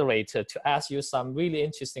moderator to ask you some really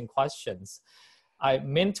interesting questions. I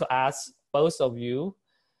meant to ask both of you.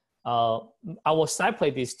 I will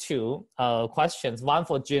separate these two questions, one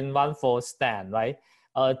for Jun, one for Stan, right?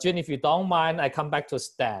 Jun, if you don't mind, I come back to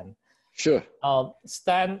Stan. Sure.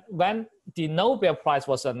 Stan, when the Nobel Prize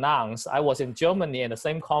was announced, I was in Germany at the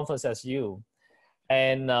same conference as you.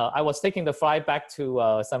 And I was taking the flight back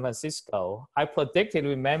to San Francisco. I predicted,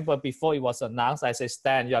 remember, before it was announced, I said,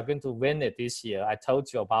 Stan, you are going to win it this year. I told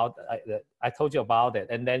you about it,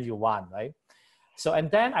 and then you won, right? So, and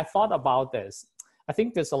then I thought about this. I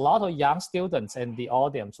think there's a lot of young students in the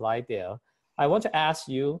audience right there. I want to ask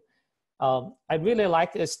you, I really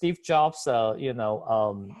like Steve Jobs'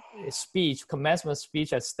 speech, commencement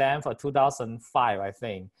speech at Stanford 2005, I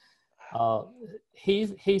think.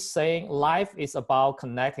 He's saying life is about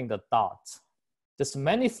connecting the dots. There's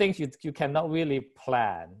many things you cannot really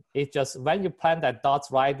plan. It's just when you plan that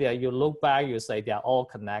dots right there, you look back, you say they are all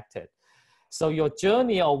connected. So your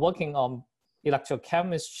journey of working on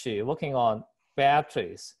electrochemistry, working on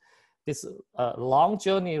batteries, this long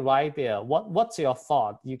journey right there, what's your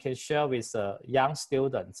thought you can share with young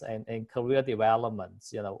students and career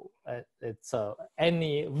developments? It's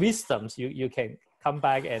any wisdoms you can come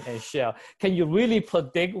back and share. Can you really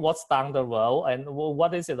predict what's down the road, and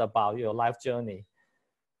what is it about your life journey?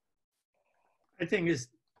 I think it's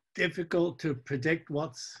difficult to predict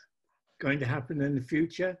what's going to happen in the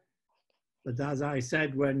future. But as I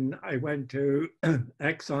said, when I went to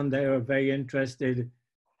Exxon, they were very interested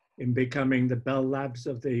in becoming the Bell Labs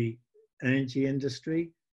of the energy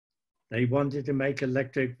industry. They wanted to make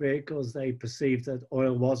electric vehicles. They perceived that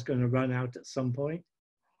oil was going to run out at some point.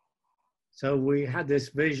 So we had this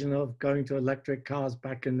vision of going to electric cars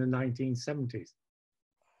back in the 1970s.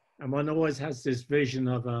 And one always has this vision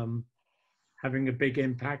of having a big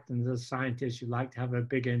impact. And as a scientist, you like to have a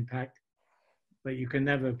big impact, but you can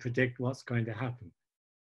never predict what's going to happen.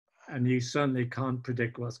 And you certainly can't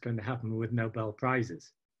predict what's going to happen with Nobel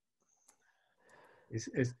Prizes.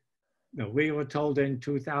 We were told in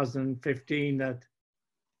 2015 that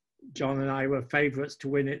John and I were favorites to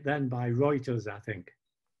win it then by Reuters, I think.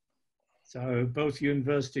 So both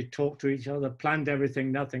universities talked to each other, planned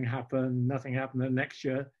everything, nothing happened. Nothing happened the next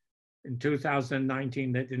year. In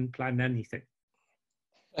 2019, they didn't plan anything.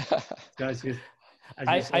 So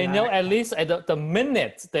I know at least at the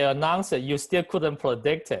minute they announced it, you still couldn't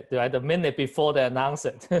predict it, right? The minute before they announced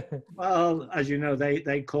it. Well, as you know,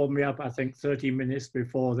 they called me up, I think, 30 minutes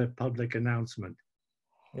before the public announcement.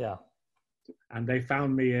 Yeah. And they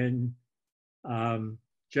found me in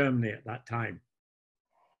Germany at that time.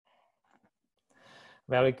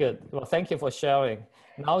 Very good. Well, thank you for sharing.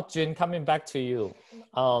 Now, Jun, coming back to you.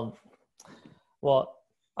 Well,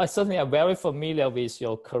 I certainly am very familiar with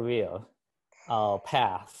your career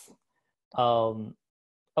path.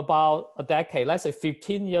 About a decade, let's say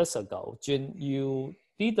 15 years ago, Jun, you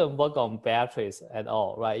didn't work on batteries at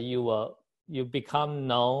all, right? You become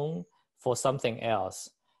known for something else.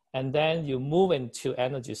 And then you move into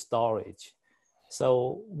energy storage.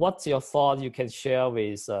 So what's your thought you can share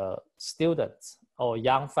with students or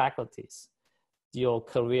young faculties, your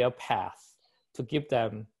career path, to give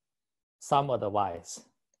them some advice?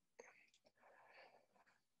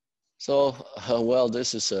 So, well,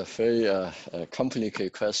 this is a very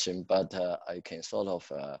complicated question, but I can sort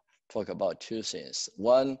of talk about two things.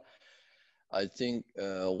 One, I think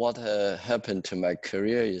what happened to my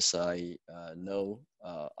career is I know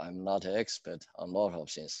I'm not an expert on a lot of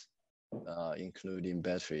things, including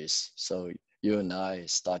batteries. So you and I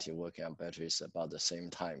started working on batteries about the same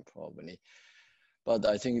time, probably. But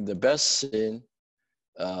I think the best thing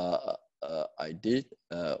I did,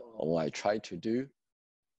 or I tried to do,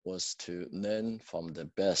 was to learn from the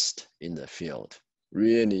best in the field,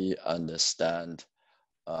 really understand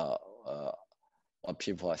what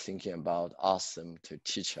people are thinking about, ask them to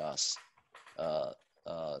teach us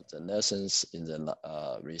the lessons in the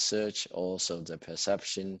research, also the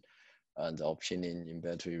perception and the opinion in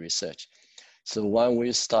battery research. So when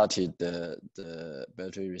we started the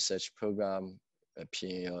battery research program at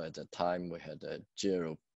PNL, at the time we had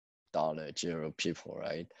 $0 people,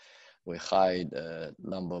 right? We hired a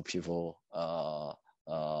number of people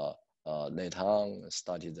later on,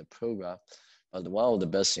 started the program. But one of the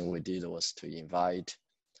best things we did was to invite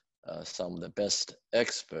some of the best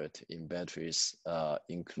experts in batteries,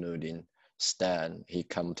 including Stan. He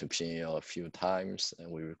came to PNL a few times, and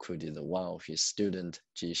we recruited one of his students,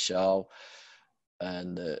 Ji Xiao,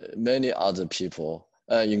 and many other people,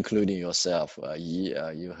 including yourself, Yi.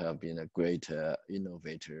 You have been a great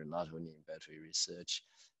innovator, not only in battery research,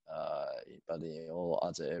 but in all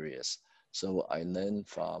other areas. So I learned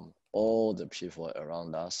from all the people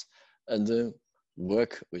around us, and then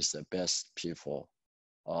work with the best people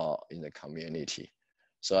in the community.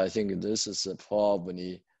 So I think this is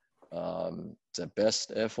probably the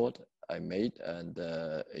best effort I made, and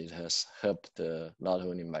it has helped not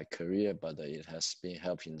only my career, but it has been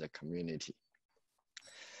helping the community.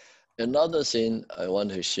 Another thing I want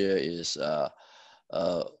to share is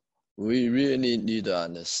we really need to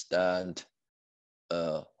understand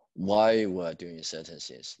why we're doing certain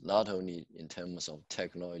things, not only in terms of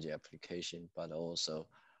technology application, but also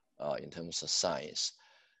in terms of science.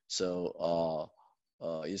 So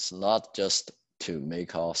it's not just to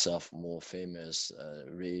make ourselves more famous,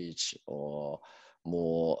 rich, or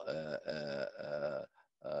more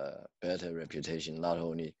better reputation. Not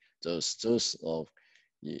only those of,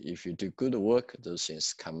 if you do good work, those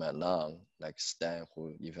things come along, like Stan,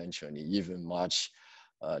 who eventually, even much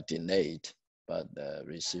delayed, but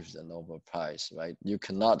received the Nobel Prize, right? You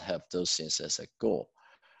cannot have those things as a goal.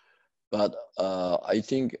 But I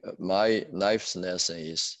think my life's lesson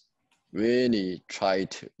is really try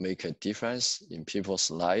to make a difference in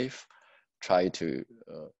people's life, try to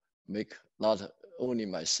make not only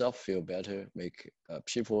myself feel better, make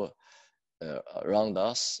people around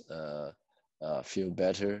us feel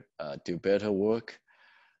better, do better work,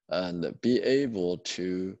 and be able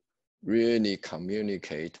to really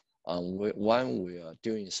communicate on when we are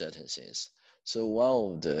doing certain things. So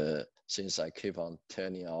one of the things I keep on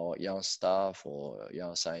telling our young staff or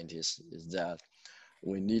young scientists is that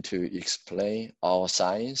we need to explain our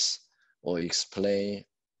science or explain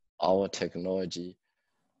our technology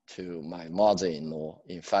to my mother-in-law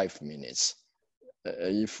in 5 minutes.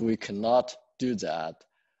 If we cannot do that,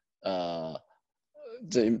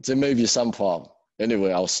 there may be some problem.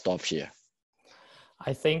 Anyway, I'll stop here.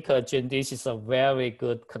 I think, Jun, this is a very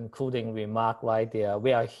good concluding remark right there.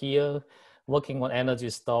 We are here working on energy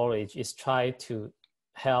storage is try to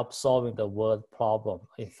help solving the world problem.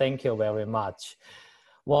 Thank you very much.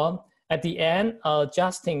 Well, at the end,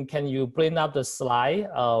 Justin, can you bring up the slide?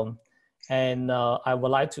 And I would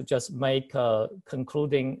like to just make a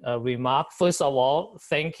concluding remark. First of all,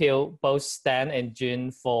 thank you both Stan and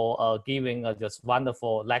Jun for giving just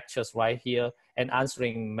wonderful lectures right here and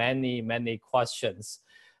answering many, many questions.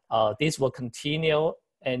 This will continue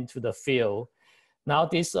into the field. Now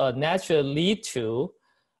this naturally lead to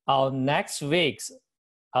our next week's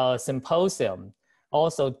symposium.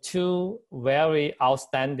 Also two very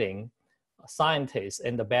outstanding scientists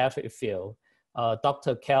in the battery field.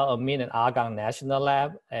 Dr. Kel Amin in Argonne National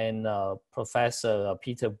Lab and Professor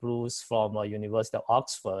Peter Bruce from University of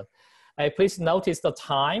Oxford. Please notice the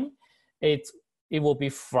time. It will be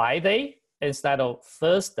Friday instead of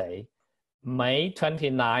Thursday, May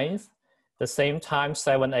 29th, the same time,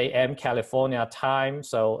 7 a.m. California time.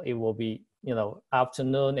 So it will be,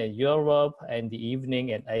 afternoon in Europe and the evening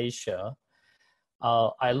in Asia.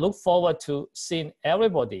 I look forward to seeing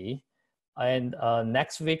everybody. And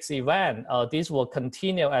next week's event, this will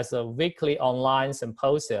continue as a weekly online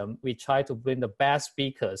symposium. We try to bring the best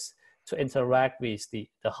speakers to interact with the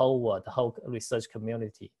whole world, the whole research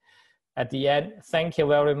community. At the end, thank you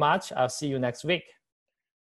very much. I'll see you next week.